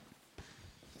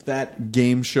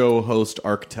game show host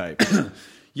archetype.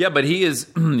 Yeah, but he is,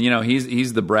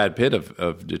 he's the Brad Pitt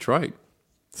of Detroit.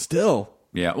 Still.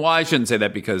 Yeah. Well, I shouldn't say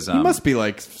that because... he must be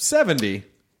like 70.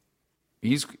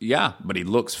 But he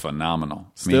looks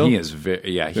phenomenal. Still? I mean, he is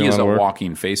he is a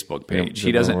walking Facebook page.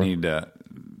 He doesn't need to,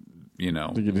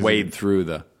 wade through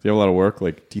the... Do you have a lot of work,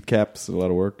 like teeth caps, a lot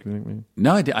of work?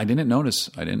 No, I didn't notice.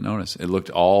 It looked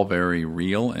all very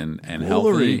real and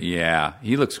healthy. Yeah,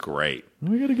 he looks great.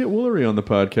 We got to get Woolery on the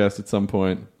podcast at some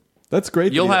point. That's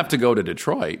great. You'll have to go to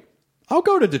Detroit. I'll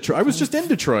go to Detroit. I was just in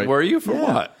Detroit. Where are you for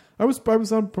what? I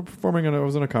was on performing I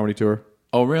was on a comedy tour.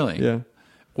 Oh, really? Yeah.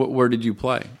 Where did you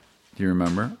play? Do you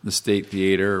remember? The State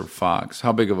Theater or Fox?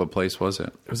 How big of a place was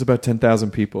it? It was about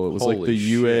 10,000 people. It was like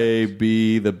the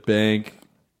UAB, the bank.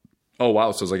 Oh,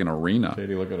 wow. So it was like an arena.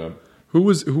 Katie, look it up. Who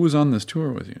was on this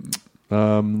tour with you?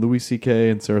 Louis C.K.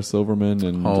 and Sarah Silverman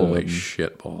and holy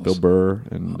shit balls. Bill Burr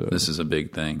and this is a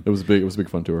big thing. It was big. It was a big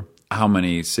fun tour. How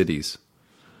many cities?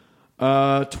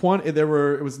 20.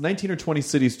 It was 19 or 20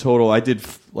 cities total. I did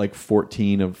like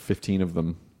 15 of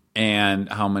them. And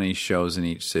how many shows in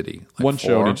each city? Like one 4?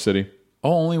 Show in each city.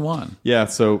 Oh, only one. Yeah.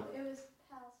 So.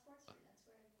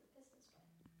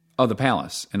 Oh, the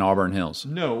Palace in Auburn Hills.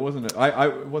 No, it wasn't. I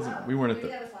wasn't. We weren't at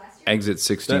the Exit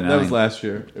 69. That was last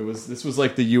year. This was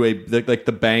like the like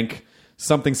the bank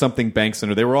something bank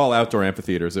center. They were all outdoor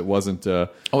amphitheaters. It wasn't. It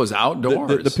was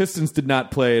outdoors. The Pistons did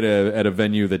not play at a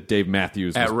venue that Dave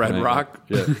Matthews was at Red playing. Rock.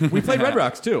 Yeah. We played Red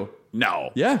Rocks too.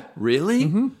 No. Yeah. Really?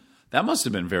 Mm-hmm. That must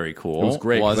have been very cool. It was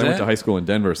great. I went to high school in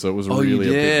Denver, so it was really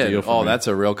a big deal for me. That's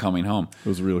a real coming home. It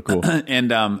was really cool.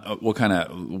 And what kind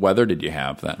of weather did you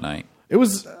have that night? It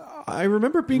was. I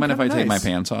remember it being. Mind if I nice. take my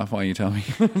pants off while you tell me?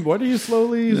 Why do you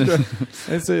slowly?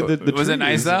 I say the was it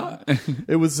nice out?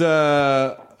 It was. Just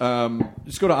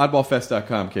go to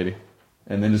oddballfest.com, Katie,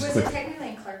 and then just click. Was it technically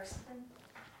in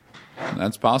Clarkston?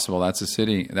 That's possible. That's a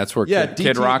city. That's where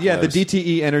Kid Rock lives. Yeah, the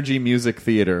DTE Energy Music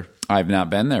Theater. I've not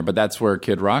been there, but that's where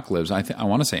Kid Rock lives. I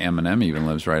want to say Eminem even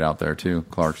lives right out there too,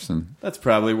 Clarkston. That's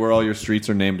probably where all your streets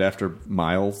are named after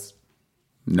miles.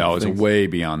 No, it's way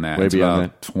beyond that. It's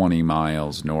about 20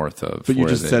 miles north of. But you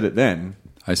just said it then.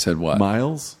 I said what?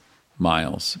 Miles?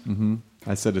 Miles. Mm-hmm.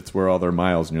 I said it's where all their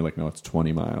miles, and you're like, no, it's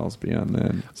 20 miles beyond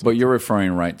then. But you're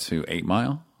referring right to 8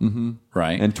 Mile? Mm-hmm.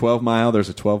 Right. And 12 Mile, there's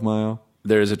a 12 Mile.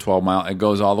 There is a 12 Mile. It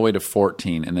goes all the way to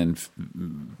 14, and then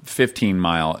 15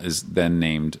 Mile is then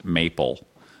named Maple.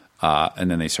 And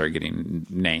then they start getting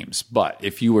names. But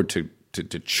if you were to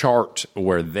chart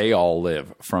where they all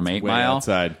live from 8 Mile,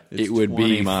 outside. It would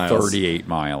be miles. 38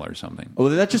 Mile or something. Oh,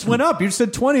 that just went up. You just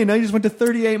said 20, and now you just went to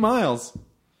 38 miles.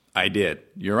 I did.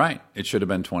 You're right. It should have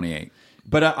been 28.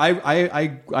 But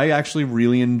I actually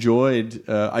really enjoyed.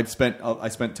 I spent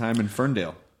time in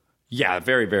Ferndale. Yeah,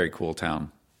 very, very cool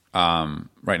town.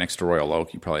 Right next to Royal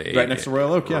Oak. You probably ate right next to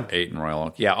Royal Oak. Yeah, 8 in Royal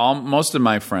Oak. Yeah, most of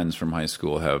my friends from high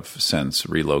school have since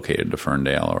relocated to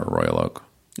Ferndale or Royal Oak.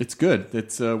 It's good.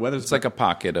 It's weather's. It's like a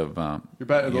pocket of. You're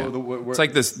about, yeah. It's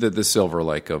like the Silver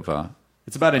Lake of.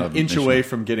 It's about an inch away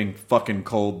from getting fucking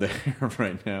cold there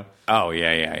right now. Oh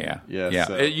yeah.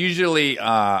 So. It usually,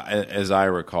 as I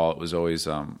recall, it was always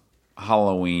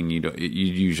Halloween. You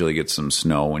usually get some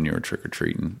snow when you were trick or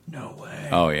treating. No way.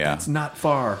 Oh yeah, it's not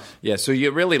far. Yeah, so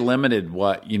you really limited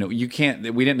what you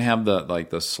can't. We didn't have the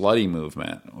slutty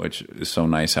movement, which is so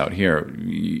nice out here.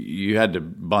 You had to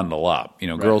bundle up.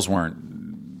 Right. Girls weren't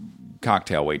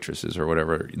cocktail waitresses or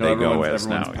whatever they go as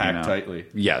now. Everyone's packed tightly.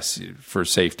 Yes, for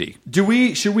safety.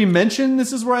 Should we mention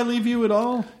This Is Where I Leave You at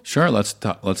all? Sure, let's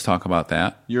talk about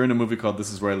that. You're in a movie called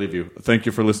This Is Where I Leave You. Thank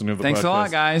you for listening to the podcast. Thanks a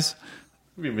lot, guys.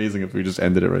 It'd be amazing if we just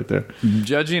ended it right there.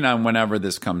 Judging on whenever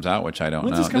this comes out, which I don't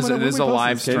know. This is a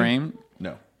live stream?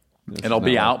 No. It'll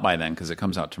be out by then because it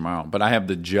comes out tomorrow. But I have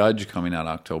The Judge coming out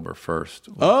October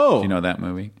 1st. Oh. Do you know that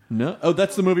movie? No. Oh,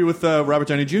 that's the movie with Robert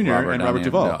Downey Jr. and Robert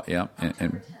Duvall. Yeah,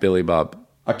 and Billy Bob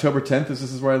October 10th. This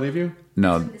is Where I Leave You.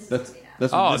 No, that's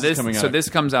when this is coming out. So this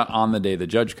comes out on the day the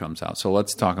judge comes out. So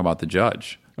let's talk about the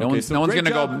judge. No one's going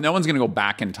to go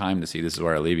back in time to see This Is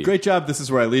Where I Leave You. Great job. This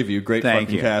Is Where I Leave You. Great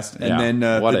fucking cast. And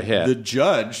then what a hit. The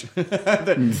judge.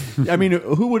 I mean,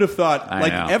 who would have thought?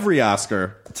 Every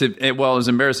Oscar. It was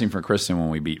embarrassing for Kristen when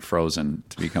we beat Frozen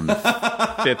to become the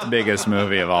fifth biggest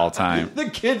movie of all time. The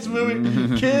kids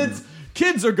movie.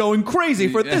 Kids are going crazy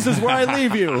for This Is Where I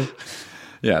Leave You.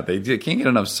 Yeah, they can't get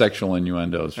enough sexual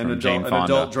innuendos from Jane Fonda. An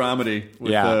adult dramedy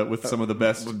with some of the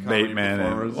best Bateman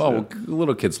performers.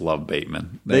 Little kids love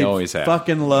Bateman. They always have.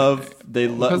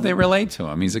 Because they relate to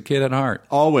him. He's a kid at heart.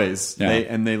 Always.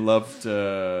 Yeah. They loved...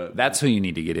 That's who you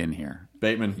need to get in here.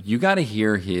 Bateman. You got to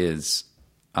hear his...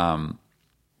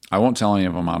 I won't tell any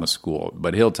of them out of school,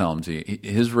 but he'll tell them to you.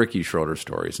 His Ricky Schroeder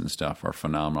stories and stuff are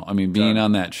phenomenal. I mean, being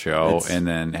on that show and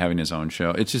then having his own show,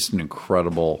 it's just an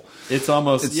incredible... It's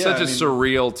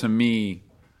surreal to me.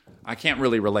 I can't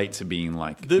really relate to being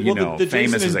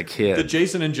famous as a kid. The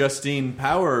Jason and Justine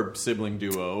Power sibling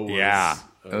duo was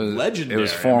legendary. It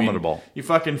was formidable. I mean, you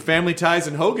fucking Family Ties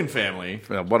and Hogan Family.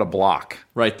 What a block.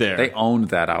 Right there. They owned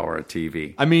that hour of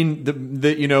TV. I mean,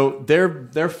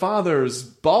 their father's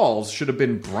balls should have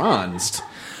been bronzed.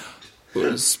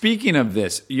 Speaking of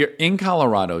this, you're in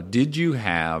Colorado. Did you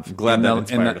have in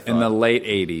the late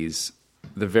 80s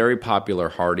the very popular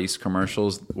Hardee's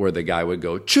commercials where the guy would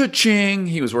go Cha-Ching?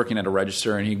 He was working at a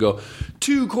register and he'd go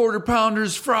 2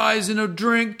 quarter-pounders, fries, and a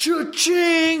drink,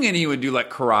 Cha-Ching, and he would do like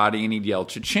karate and he'd yell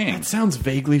Cha-Ching. That sounds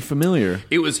vaguely familiar.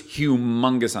 It was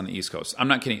humongous on the East Coast. I'm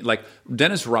not kidding. Like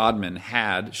Dennis Rodman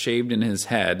had shaved in his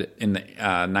head in the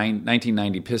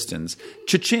 1990 Pistons.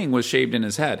 Cha-Ching was shaved in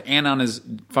his head, and on his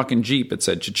fucking Jeep it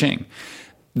said Cha-Ching.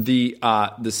 The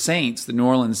Saints, the New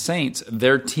Orleans Saints,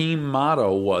 their team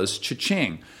motto was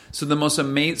Cha-Ching. So the most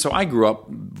amazing. So I grew up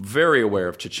very aware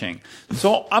of Cha-Ching.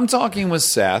 So I'm talking with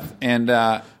Seth, and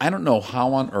I don't know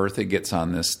how on earth it gets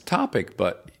on this topic,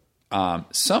 but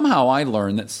somehow I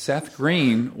learned that Seth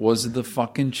Green was the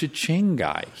fucking Cha-Ching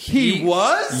guy. He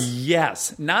was?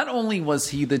 Yes. Not only was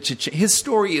he the Cha-Ching, his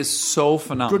story is so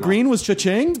phenomenal. Green was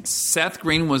Cha-Ching? Seth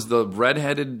Green was the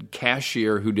redheaded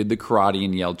cashier who did the karate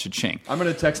and yelled Cha-Ching. I'm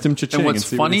going to text him Cha-Ching and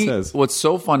see what he says. What's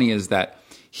so funny is that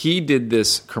he did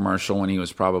this commercial when he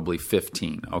was probably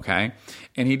 15, okay?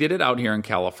 And he did it out here in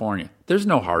California. There's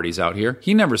no Hardee's out here.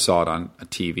 He never saw it on a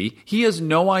TV. He has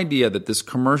no idea that this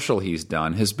commercial he's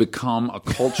done has become a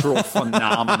cultural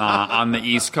phenomenon on the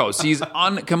East Coast. He's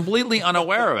completely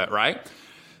unaware of it, right?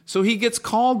 So he gets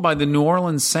called by the New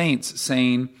Orleans Saints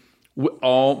saying,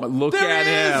 oh, look at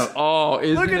him. Oh,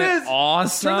 isn't it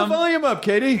awesome? Turn the volume up,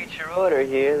 Katie. Get your order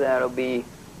here. That'll be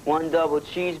 1 double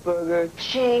cheeseburger,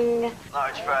 ching.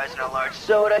 Large fries and a large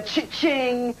soda,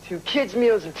 ching. 2 kids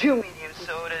meals and 2 medium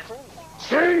sodas,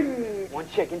 ching. 1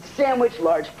 chicken sandwich,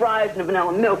 large fries, and a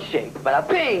vanilla milkshake. Bada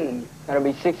bing. That'll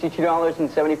be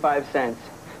 $62.75.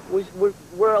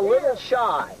 We're a little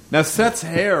shy. Now Seth's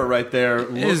hair right there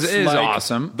looks is like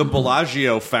awesome. The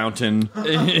Bellagio fountain.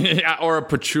 Yeah, or a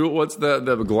patchouli. What's the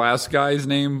glass guy's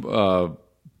name?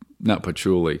 Not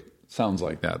patchouli. Sounds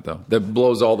like that, though. That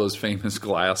blows all those famous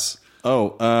glass.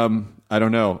 Oh, I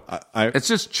don't know. It's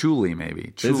just Chuli,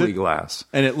 maybe. Chuli glass.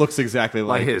 And it looks exactly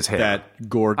like his hair. That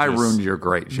gorgeous. I ruined your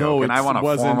great joke, no, and I want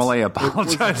to formally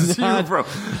apologize to you for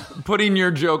putting your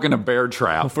joke in a bear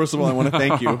trap. Well, first of all, I want to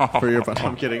thank you for your...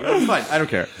 I'm kidding. It's fine. I don't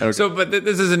care. But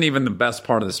this isn't even the best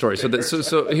part of the story.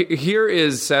 So here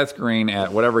is Seth Green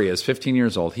at whatever he is, 15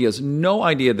 years old. He has no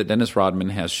idea that Dennis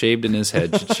Rodman has shaved in his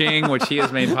head Cha-Ching, which he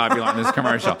has made popular in this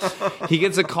commercial. He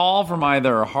gets a call from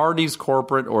either Hardee's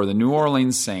corporate or the New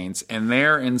Orleans Saints, and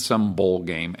they're in some bowl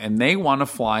game, and they want to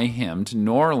fly him to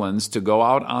New Orleans to go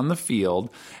out on the field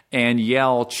and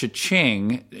yell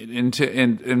Cha-Ching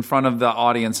in front of the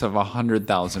audience of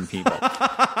 100,000 people.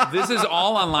 This is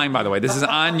all online, by the way. This is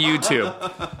on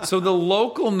YouTube. So the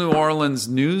local New Orleans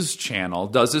news channel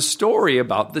does a story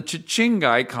about the Cha-Ching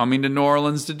guy coming to New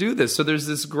Orleans to do this. So there's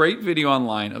this great video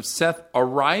online of Seth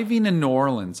arriving in New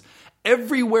Orleans.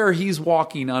 Everywhere he's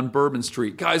walking on Bourbon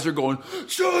Street, guys are going,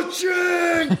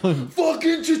 Cha-Ching!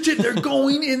 Fucking Cha-Ching! They're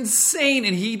going insane.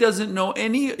 And he doesn't know.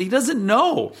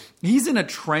 He's in a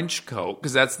trench coat,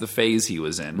 because that's the phase he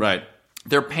was in. Right.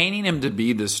 They're painting him to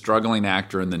be this struggling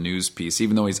actor in the news piece,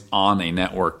 even though he's on a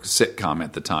network sitcom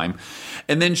at the time.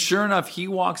 And then sure enough, he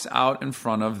walks out in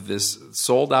front of this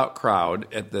sold-out crowd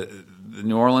at the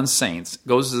New Orleans Saints,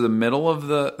 goes to the middle of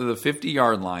the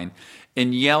 50-yard line,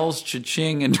 and yells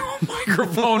Cha-Ching into a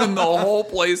microphone, and the whole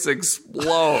place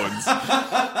explodes.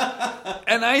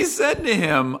 And I said to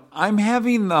him, I'm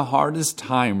having the hardest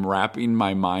time wrapping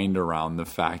my mind around the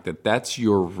fact that that's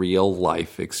your real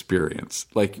life experience.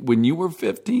 Like when you were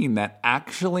 15, that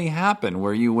actually happened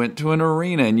where you went to an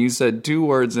arena and you said 2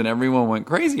 words and everyone went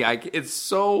crazy. It's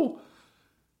so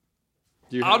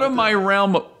out of my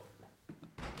realm.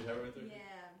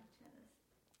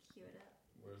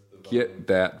 Get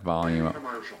that volume up.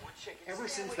 Ever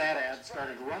since that ad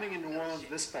started running in New Orleans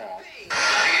this fall,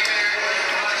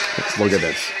 look at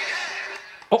this.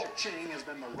 Oh, Cha-Ching has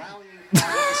been the rallying cry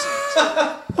of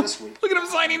the Saints. This week, look at him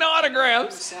signing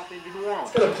autographs. South into New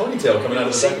Orleans. Got a ponytail coming out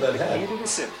of the back of that head. Into the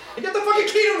city. You got the fucking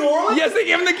key to New Orleans? Yes, they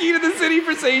gave him the key to the city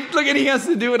for Saint. Look, and he has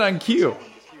to do it on cue. A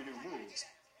few new moves.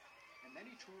 And then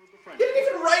he toured the French. You didn't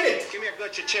even write it. Give me a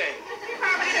good Cha-Ching.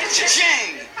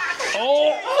 Cha-Ching!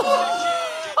 Oh.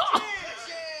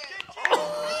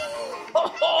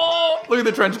 Look at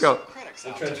the trench coat.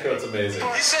 The trench coat's amazing.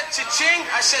 You said Cha-Ching,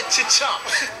 I said Cha-Chump.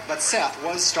 But Seth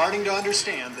was starting to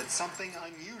understand that something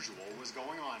unusual was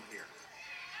going on here.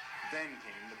 Then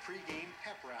came the pre-game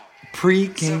pep rally.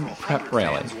 Pre-game Several prep hundred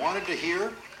rally. fans wanted to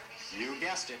hear, you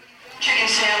guessed it, Chicken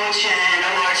sandwich and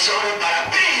a large soda,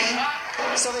 bada bing.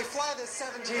 so they fly this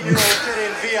 17-year-old kid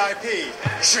in VIP.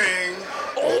 Ching!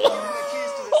 The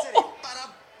keys to the city. Bada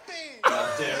bing! God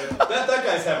damn it. That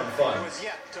guy's having fun. Was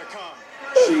yet to come.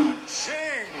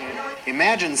 Ching!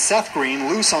 Imagine Seth Green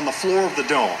loose on the floor of the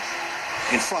dome.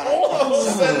 In front of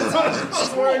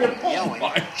Seth wearing a yelling,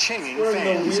 chinging wearing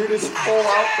fans. the weirdest full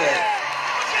outfit.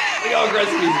 Look how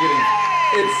aggressive he's getting.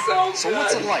 It's so So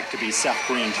what's it like to be Seth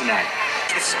Green tonight?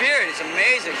 The spirit is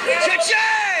amazing.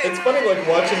 Cha-ching! It's funny, like,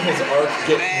 watching his art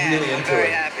get Man, really I'm into very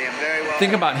it. happy. I'm very well.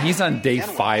 Think about he's on day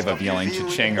 5 of yelling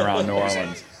Cha-Ching around New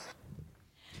Orleans.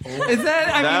 Is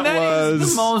that? I mean, that is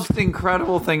the most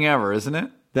incredible thing ever, isn't it?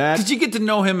 Because you get to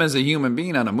know him as a human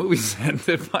being on a movie set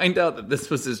to find out that this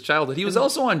was his childhood. He was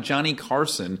also on Johnny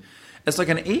Carson as like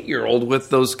an 8-year-old with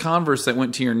those Converse that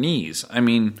went to your knees. I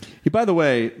mean, he, by the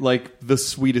way, like the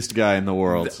sweetest guy in the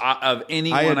world. Of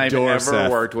anyone I've ever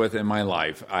worked with in my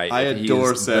life, I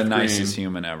adore Seth. The nicest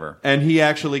human ever. And he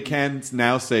actually can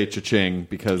now say Cha-Ching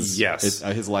because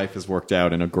his life has worked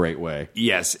out in a great way.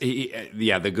 Yes,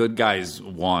 the good guys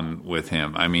won with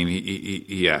him. I mean,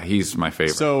 he's my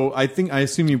favorite. So I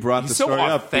assume you brought the story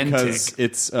up because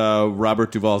it's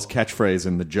Robert Duvall's catchphase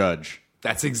in The Judge.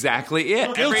 That's exactly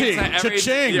it. Guilty.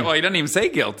 Cha-ching. Well, he doesn't even say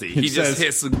guilty. He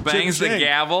just bangs the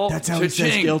gavel. That's how he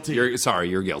says guilty.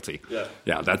 You're guilty.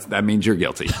 Yeah, that means you're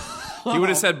guilty. He would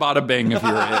have said bada bing if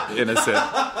you were innocent.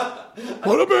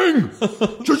 Bada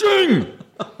bing! Cha-ching!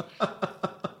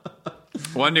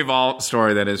 One Duvall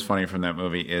story that is funny from that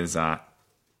movie is, I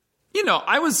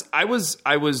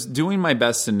was doing my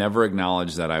best to never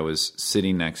acknowledge that I was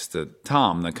sitting next to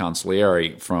Tom, the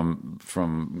consigliere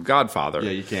from Godfather.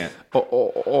 Yeah, you can't.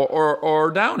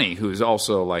 Or Downey, who's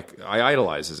also like I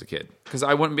idolized as a kid because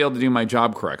I wouldn't be able to do my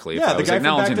job correctly. If I was the guy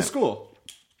acknowledging from Back to School.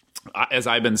 As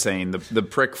I've been saying, the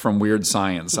prick from Weird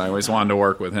Science. I always wanted to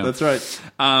work with him. That's right.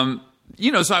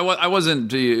 So I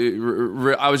wasn't.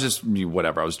 I was just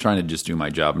whatever. I was trying to just do my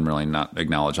job and really not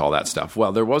acknowledge all that stuff.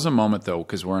 Well, there was a moment though,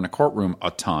 because we're in a courtroom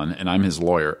a ton, and I'm his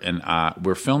lawyer, and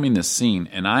we're filming this scene,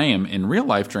 and I am in real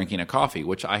life drinking a coffee,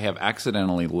 which I have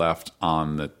accidentally left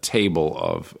on the table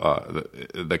of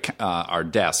our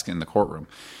desk in the courtroom.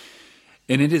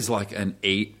 And it is like an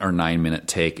 8 or 9 minute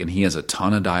take, and he has a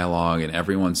ton of dialogue, and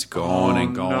everyone's going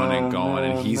and going,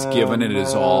 and he's giving it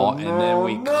his all. And then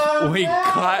we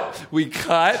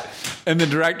cut, and the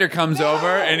director comes over,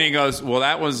 and he goes, "Well,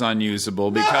 that was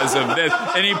unusable because of this."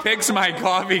 And he picks my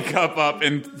coffee cup up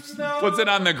and puts it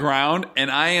on the ground, and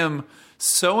I am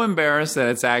so embarrassed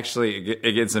that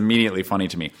it gets immediately funny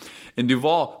to me. And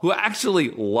Duvall, who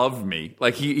actually loved me,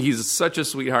 like he's such a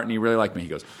sweetheart, and he really liked me. He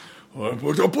goes, "Put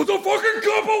the fucking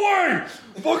cup away!"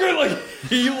 Fucking like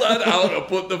he let out a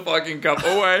 "put the fucking cup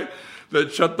away"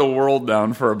 that shut the world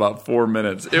down for about 4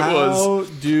 minutes. Do you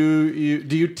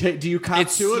cop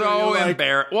it's to it? It's so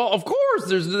embarrassing. Well, of course,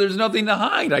 there's nothing to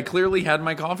hide. I clearly had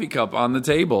my coffee cup on the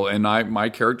table, and my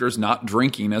character's not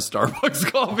drinking a Starbucks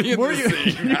coffee.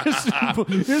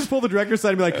 You just pull the director's side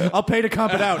and be like, "I'll pay to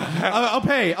comp it out. I'll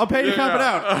pay to comp it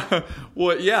out."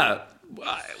 Well, yeah.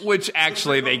 Which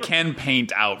actually they can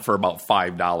paint out for about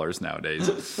 $5 nowadays.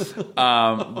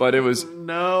 But it was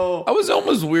I was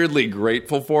almost weirdly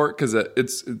grateful for it because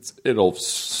it'll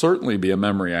certainly be a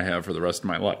memory I have for the rest of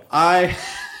my life.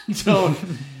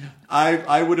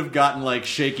 I would have gotten like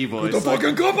shaky voice. Put the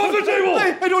fucking cup off the table.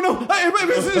 I don't know.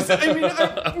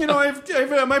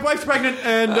 My wife's pregnant,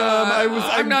 and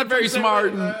I'm not very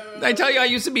smart. I tell you, I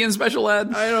used to be in special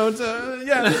ed. I don't.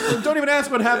 Don't even ask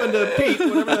what happened to Pete,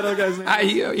 whatever that other guy's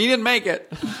name. He didn't make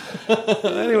it.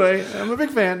 Anyway, I'm a big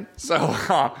fan.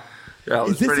 So.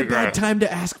 Is this a bad time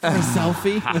to ask for a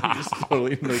selfie? Just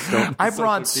totally I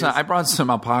brought some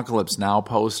Apocalypse Now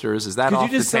posters. Is that Could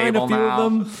off you just the table sign a few now?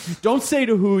 of them? Don't say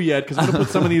to who yet, because I'm going to put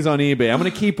some of these on eBay. I'm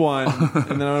going to keep one, and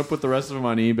then I'm going to put the rest of them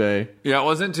on eBay. Yeah, it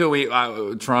wasn't until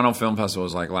Toronto Film Festival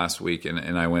was like last week,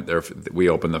 and I went there. We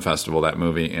opened the festival, that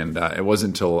movie, and it wasn't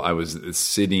until I was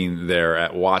sitting there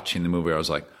watching the movie I was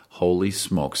like, holy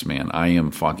smokes, man! I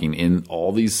am fucking in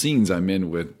all these scenes I'm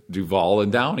in with Duvall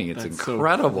and Downey. It's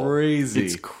incredible, so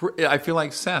crazy. I feel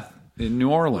like Seth in New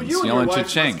Orleans, yelling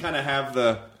Cha-Ching. Kind of have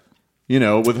the,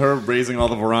 with her raising all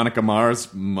the Veronica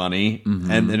Mars money,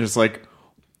 and then it's like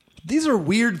these are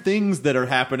weird things that are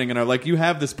happening, and are like you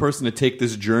have this person to take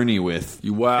this journey with,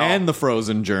 and the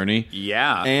Frozen journey,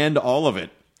 and all of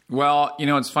it. Well,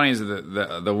 what's funny is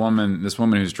the woman, this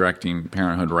woman who's directing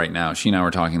Parenthood right now, she and I were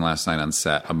talking last night on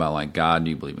set about like, God, do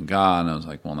you believe in God? And I was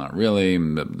like, well, not really,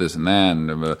 this and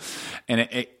that.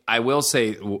 And I will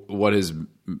say what has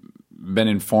been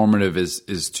informative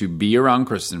is to be around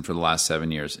Kristen for the last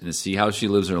 7 years and to see how she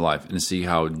lives her life and to see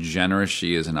how generous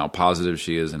she is and how positive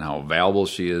she is and how available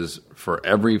she is for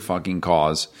every fucking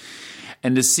cause.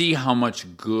 And to see how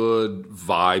much good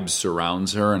vibes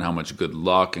surrounds her and how much good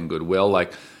luck and goodwill,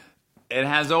 like, it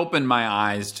has opened my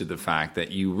eyes to the fact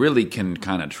that you really can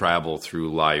kind of travel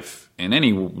through life in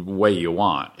any way you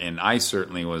want. And I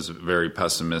certainly was very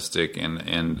pessimistic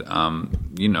and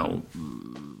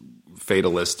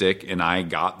fatalistic, and I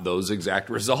got those exact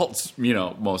results,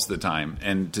 most of the time.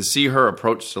 And to see her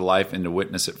approach to life and to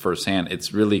witness it firsthand,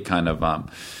 it's really kind of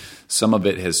some of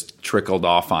it has trickled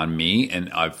off on me,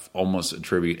 and I've almost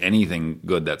attribute anything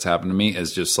good that's happened to me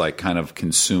as just like kind of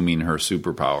consuming her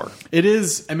superpower. It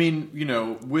is,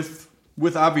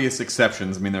 with obvious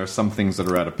exceptions. There are some things that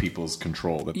are out of people's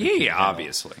control. That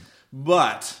Obviously.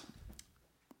 But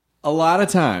a lot of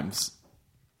times,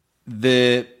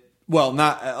 most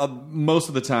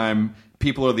of the time,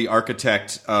 people are the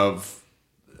architect of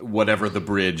whatever the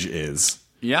bridge is.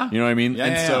 Yeah. You know what I mean?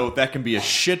 Yeah, so that can be a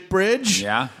shit bridge.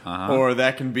 Yeah. Or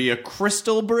that can be a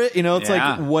crystal bridge. It's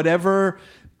like whatever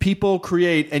people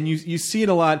create. And you see it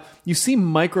a lot. You see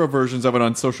micro versions of it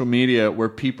on social media where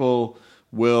people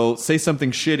will say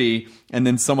something shitty and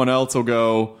then someone else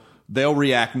will they'll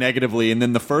react negatively. And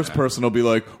then the first person will be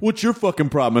like, what's your fucking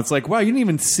problem? It's like, wow, you didn't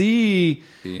even see.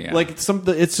 Yeah. Like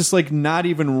it's just like not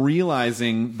even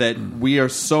realizing that we are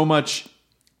so much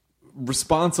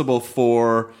responsible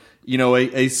for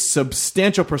a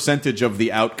substantial percentage of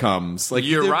the outcomes. Like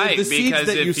you're right, the because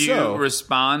if you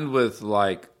respond with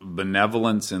like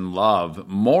benevolence and love,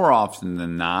 more often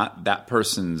than not, that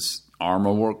person's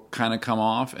armor will kind of come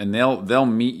off, and they'll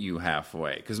meet you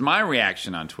halfway. Because my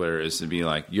reaction on Twitter is to be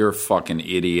like, "You're a fucking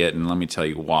idiot," and let me tell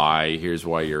you why. Here's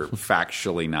why you're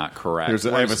factually not correct.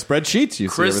 I have a spreadsheet. So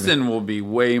Kristen will be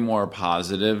way more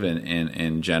positive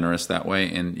and generous that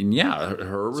way, and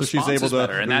her response she's able is to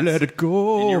better. And let it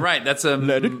go. And you're right. That's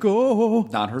let it go.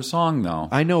 Not her song though.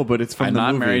 I know, but it's from the movie.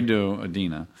 I'm not married to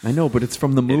Adina. I know, but it's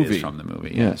from the movie. It is from the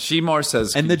movie. Yeah. She more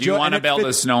says, "Do you want to build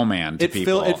a snowman?" To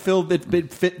people. It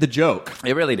fit the joke.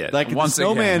 It really did. Like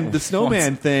the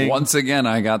snowman thing. Once again,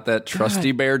 I got that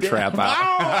trusty bear trap out.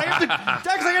 I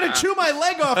got to chew my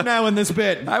leg off now in this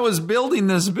bit. I was building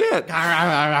this bit,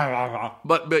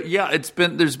 but yeah,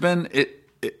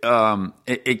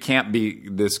 it can't be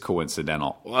this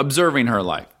coincidental. Observing her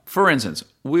life, for instance,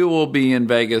 we will be in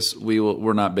Vegas.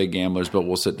 We're not big gamblers, but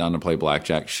we'll sit down to play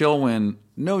blackjack. She'll win.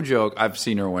 No joke. I've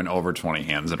seen her win over 20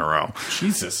 hands in a row.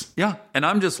 Jesus. Yeah. And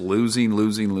I'm just losing.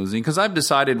 Because I've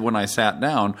decided when I sat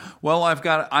down,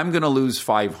 I'm going to lose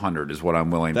 500 is what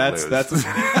I'm willing to lose. That's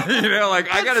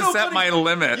I got to set funny. my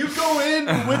limit. You go in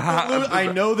with the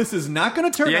I know this is not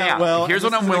going to turn out well. Here's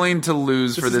what I'm willing to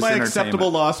lose for this entertainment. This is my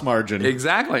acceptable loss margin.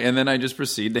 Exactly. And then I just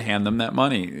proceed to hand them that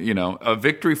money. A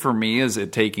victory for me is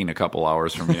it taking a couple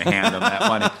hours for me to hand them that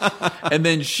money. And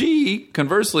then she,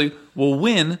 conversely, will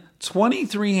win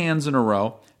 23 hands in a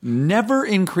row, never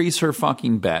increase her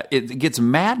fucking bet. It gets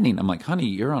maddening. I'm like, honey,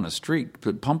 you're on a streak.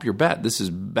 Pump your bet. This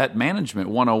is bet management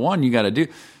 101. You got to do.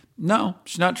 No,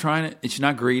 she's not trying it. She's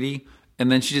not greedy.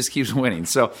 And then she just keeps winning.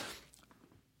 So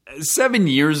 7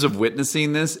 years of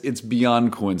witnessing this, it's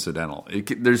beyond coincidental.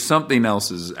 There's something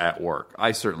else is at work.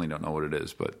 I certainly don't know what it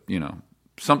is, but,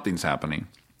 something's happening.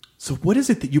 So what is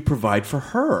it that you provide for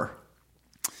her?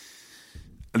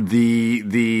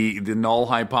 the null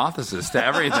hypothesis to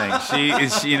everything. She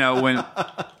is, when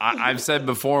I've said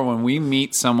before, when we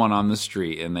meet someone on the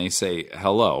street and they say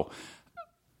hello,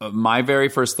 my very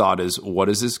first thought is, what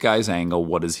is this guy's angle?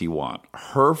 What does he want?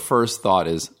 Her first thought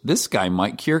is, this guy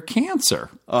might cure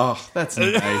cancer. Oh, that's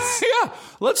nice. Yeah,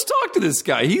 let's talk to this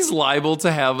guy. He's liable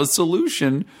to have a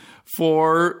solution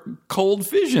for cold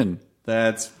vision.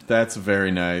 That's very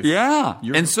nice. Yeah.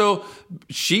 And so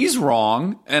she's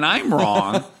wrong and I'm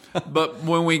wrong. But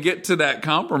when we get to that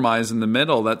compromise in the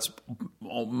middle, that's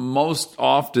most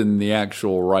often the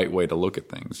actual right way to look at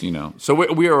things, So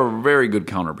we are a very good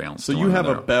counterbalance. So you have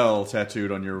a bell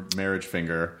tattooed on your marriage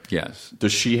finger. Yes.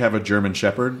 Does she have a German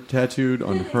Shepherd tattooed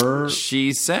on her?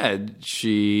 She said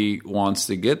she wants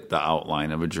to get the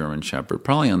outline of a German Shepherd,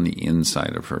 probably on the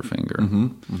inside of her finger. Mm-hmm.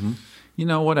 Mm-hmm.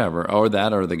 Whatever. Or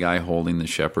that, or the guy holding the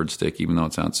shepherd stick, even though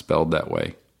it's not spelled that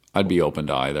way. I'd be open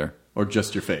to either. Or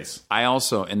just your face. I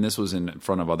also, and this was in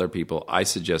front of other people, I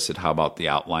suggested, how about the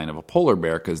outline of a polar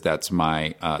bear, because that's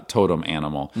my totem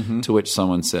animal, to which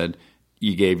someone said,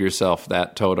 you gave yourself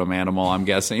that totem animal, I'm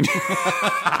guessing. You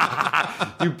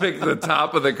picked the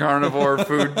top of the carnivore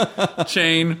food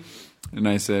chain. And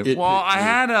I said, I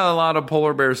had a lot of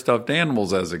polar bear stuffed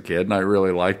animals as a kid, and I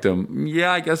really liked them.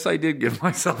 Yeah, I guess I did give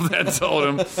myself that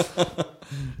totem.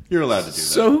 You're allowed to do that.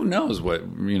 So who knows what,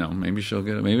 maybe she'll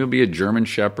get it. Maybe it'll be a German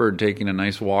Shepherd taking a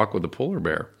nice walk with a polar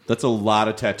bear. That's a lot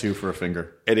of tattoo for a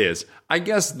finger. It is. I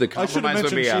guess the compromise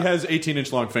would be... she has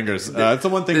 18-inch long fingers. That's the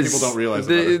one thing people don't realize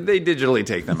about her. They digitally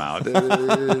take them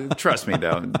out. Trust me,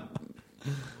 though.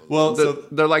 Well,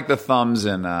 they're like the thumbs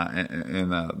in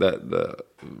the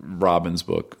Robbins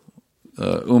book.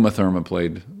 Uma Thurman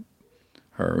played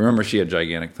her. Remember, she had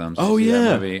gigantic thumbs. Oh,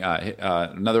 yeah. Movie?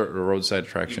 Another roadside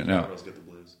attraction. Even Cowgirls Get the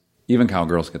Blues. Even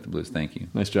Cowgirls Get the Blues. Thank you.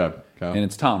 Nice job, Kyle. And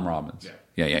it's Tom Robbins.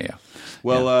 Yeah.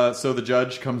 Well, so the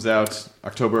judge comes out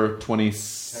October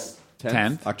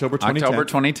 10th. October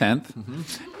 2010th. Mm-hmm.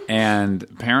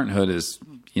 And Parenthood is,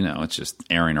 it's just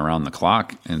airing around the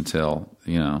clock until,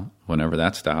 whenever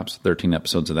that stops. 13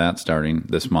 episodes of that starting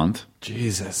this month.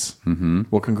 Jesus. Mm-hmm.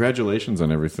 Well, congratulations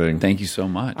on everything. Thank you so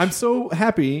much. I'm so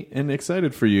happy and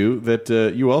excited for you that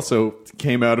you also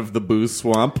came out of the booze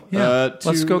swamp. Yeah.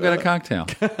 Let's go get a cocktail.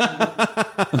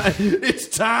 It's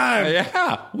time.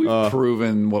 Yeah. We've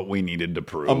proven what we needed to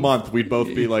prove. A month, we'd both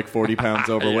be like 40 pounds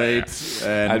overweight.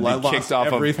 And I'd be kicked off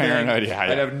everything. Of Parenthood. Yeah.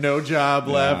 I'd have no job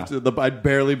left. I'd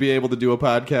barely be able to do a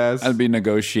podcast. I'd be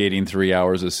negotiating 3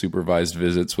 hours of supervised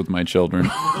visits with my children.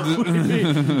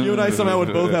 You and I somehow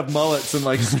would both have mullets and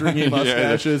like stringy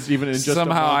mustaches, even in just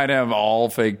somehow I'd have all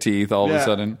fake teeth all of a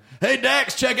sudden. Hey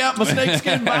Dax, check out my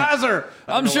snakeskin visor.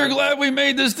 I'm sure glad we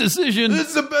made this decision. This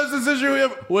is the best decision we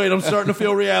ever. Wait, I'm starting to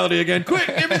feel reality again. Quick,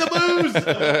 give me the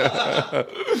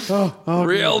booze.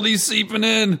 Reality's seeping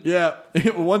in. Yeah,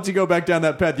 once you go back down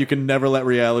that path, you can never let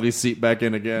reality seep back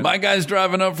in again. My guy's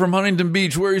driving up from Huntington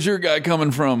Beach. Where's your guy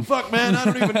coming from? Fuck, man, I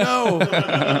don't even know.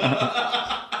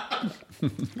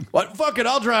 What? Fuck it,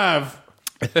 I'll drive.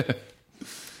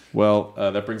 Well,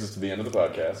 that brings us to the end of the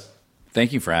podcast.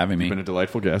 Thank you for having me. You've been a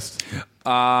delightful guest.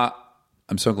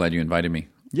 I'm so glad you invited me.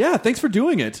 Yeah, thanks for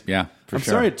doing it. Yeah, I'm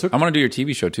sorry it took. I want to do your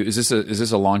TV show too. Is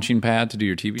this a launching pad to do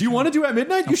your TV show? Do you want to do At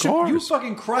Midnight? Of course. You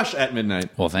fucking crush At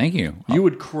Midnight. Well, thank you. You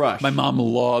would crush. My mom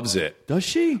loves it. Does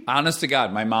she? Honest to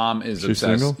God, my mom is She's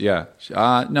obsessed. Single? Yeah.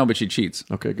 No, but she cheats.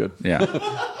 Okay, good. Yeah.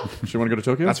 She want to go to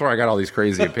Tokyo? That's where I got all these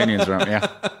crazy opinions from. Yeah.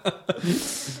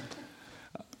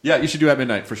 Yeah, you should do At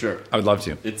Midnight for sure. I would love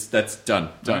to. That's done.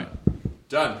 Right.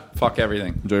 Done. Fuck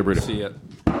everything. Enjoy your burrito. See ya.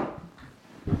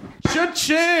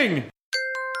 Cha-Ching!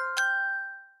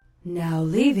 Now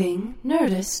leaving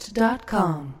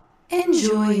Nerdist.com.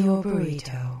 Enjoy your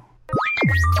burrito.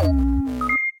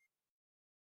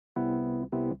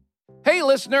 Hey,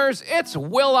 listeners, it's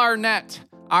Will Arnett.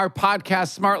 Our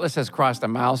podcast, Smartless, has crossed a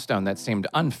milestone that seemed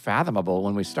unfathomable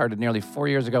when we started nearly 4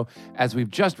 years ago, as we've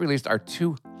just released our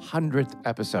 200th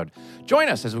episode. Join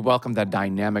us as we welcome the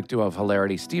dynamic duo of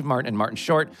hilarity, Steve Martin and Martin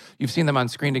Short. You've seen them on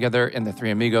screen together in The Three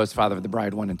Amigos, Father of the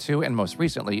Bride 1 and 2, and most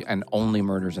recently, in Only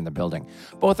Murders in the Building.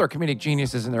 Both are comedic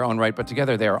geniuses in their own right, but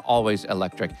together they are always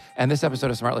electric. And this episode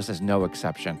of Smartless is no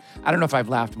exception. I don't know if I've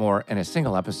laughed more in a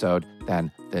single episode than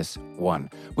this one.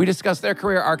 We discuss their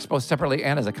career arcs both separately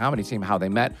and as a comedy team, how they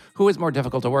met, who is more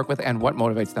difficult to work with, and what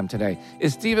motivates them today.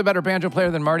 Is Steve a better banjo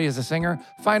player than Marty as a singer?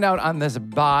 Find out on this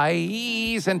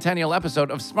bicentennial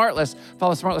episode of Smartless.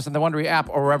 Follow Smartless in the Wondery app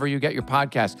or wherever you get your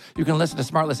podcasts. You can listen to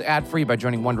Smartless ad-free by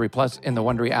joining Wondery Plus in the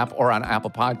Wondery app or on Apple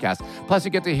Podcasts. Plus,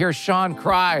 you get to hear Sean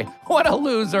cry. What a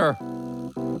loser.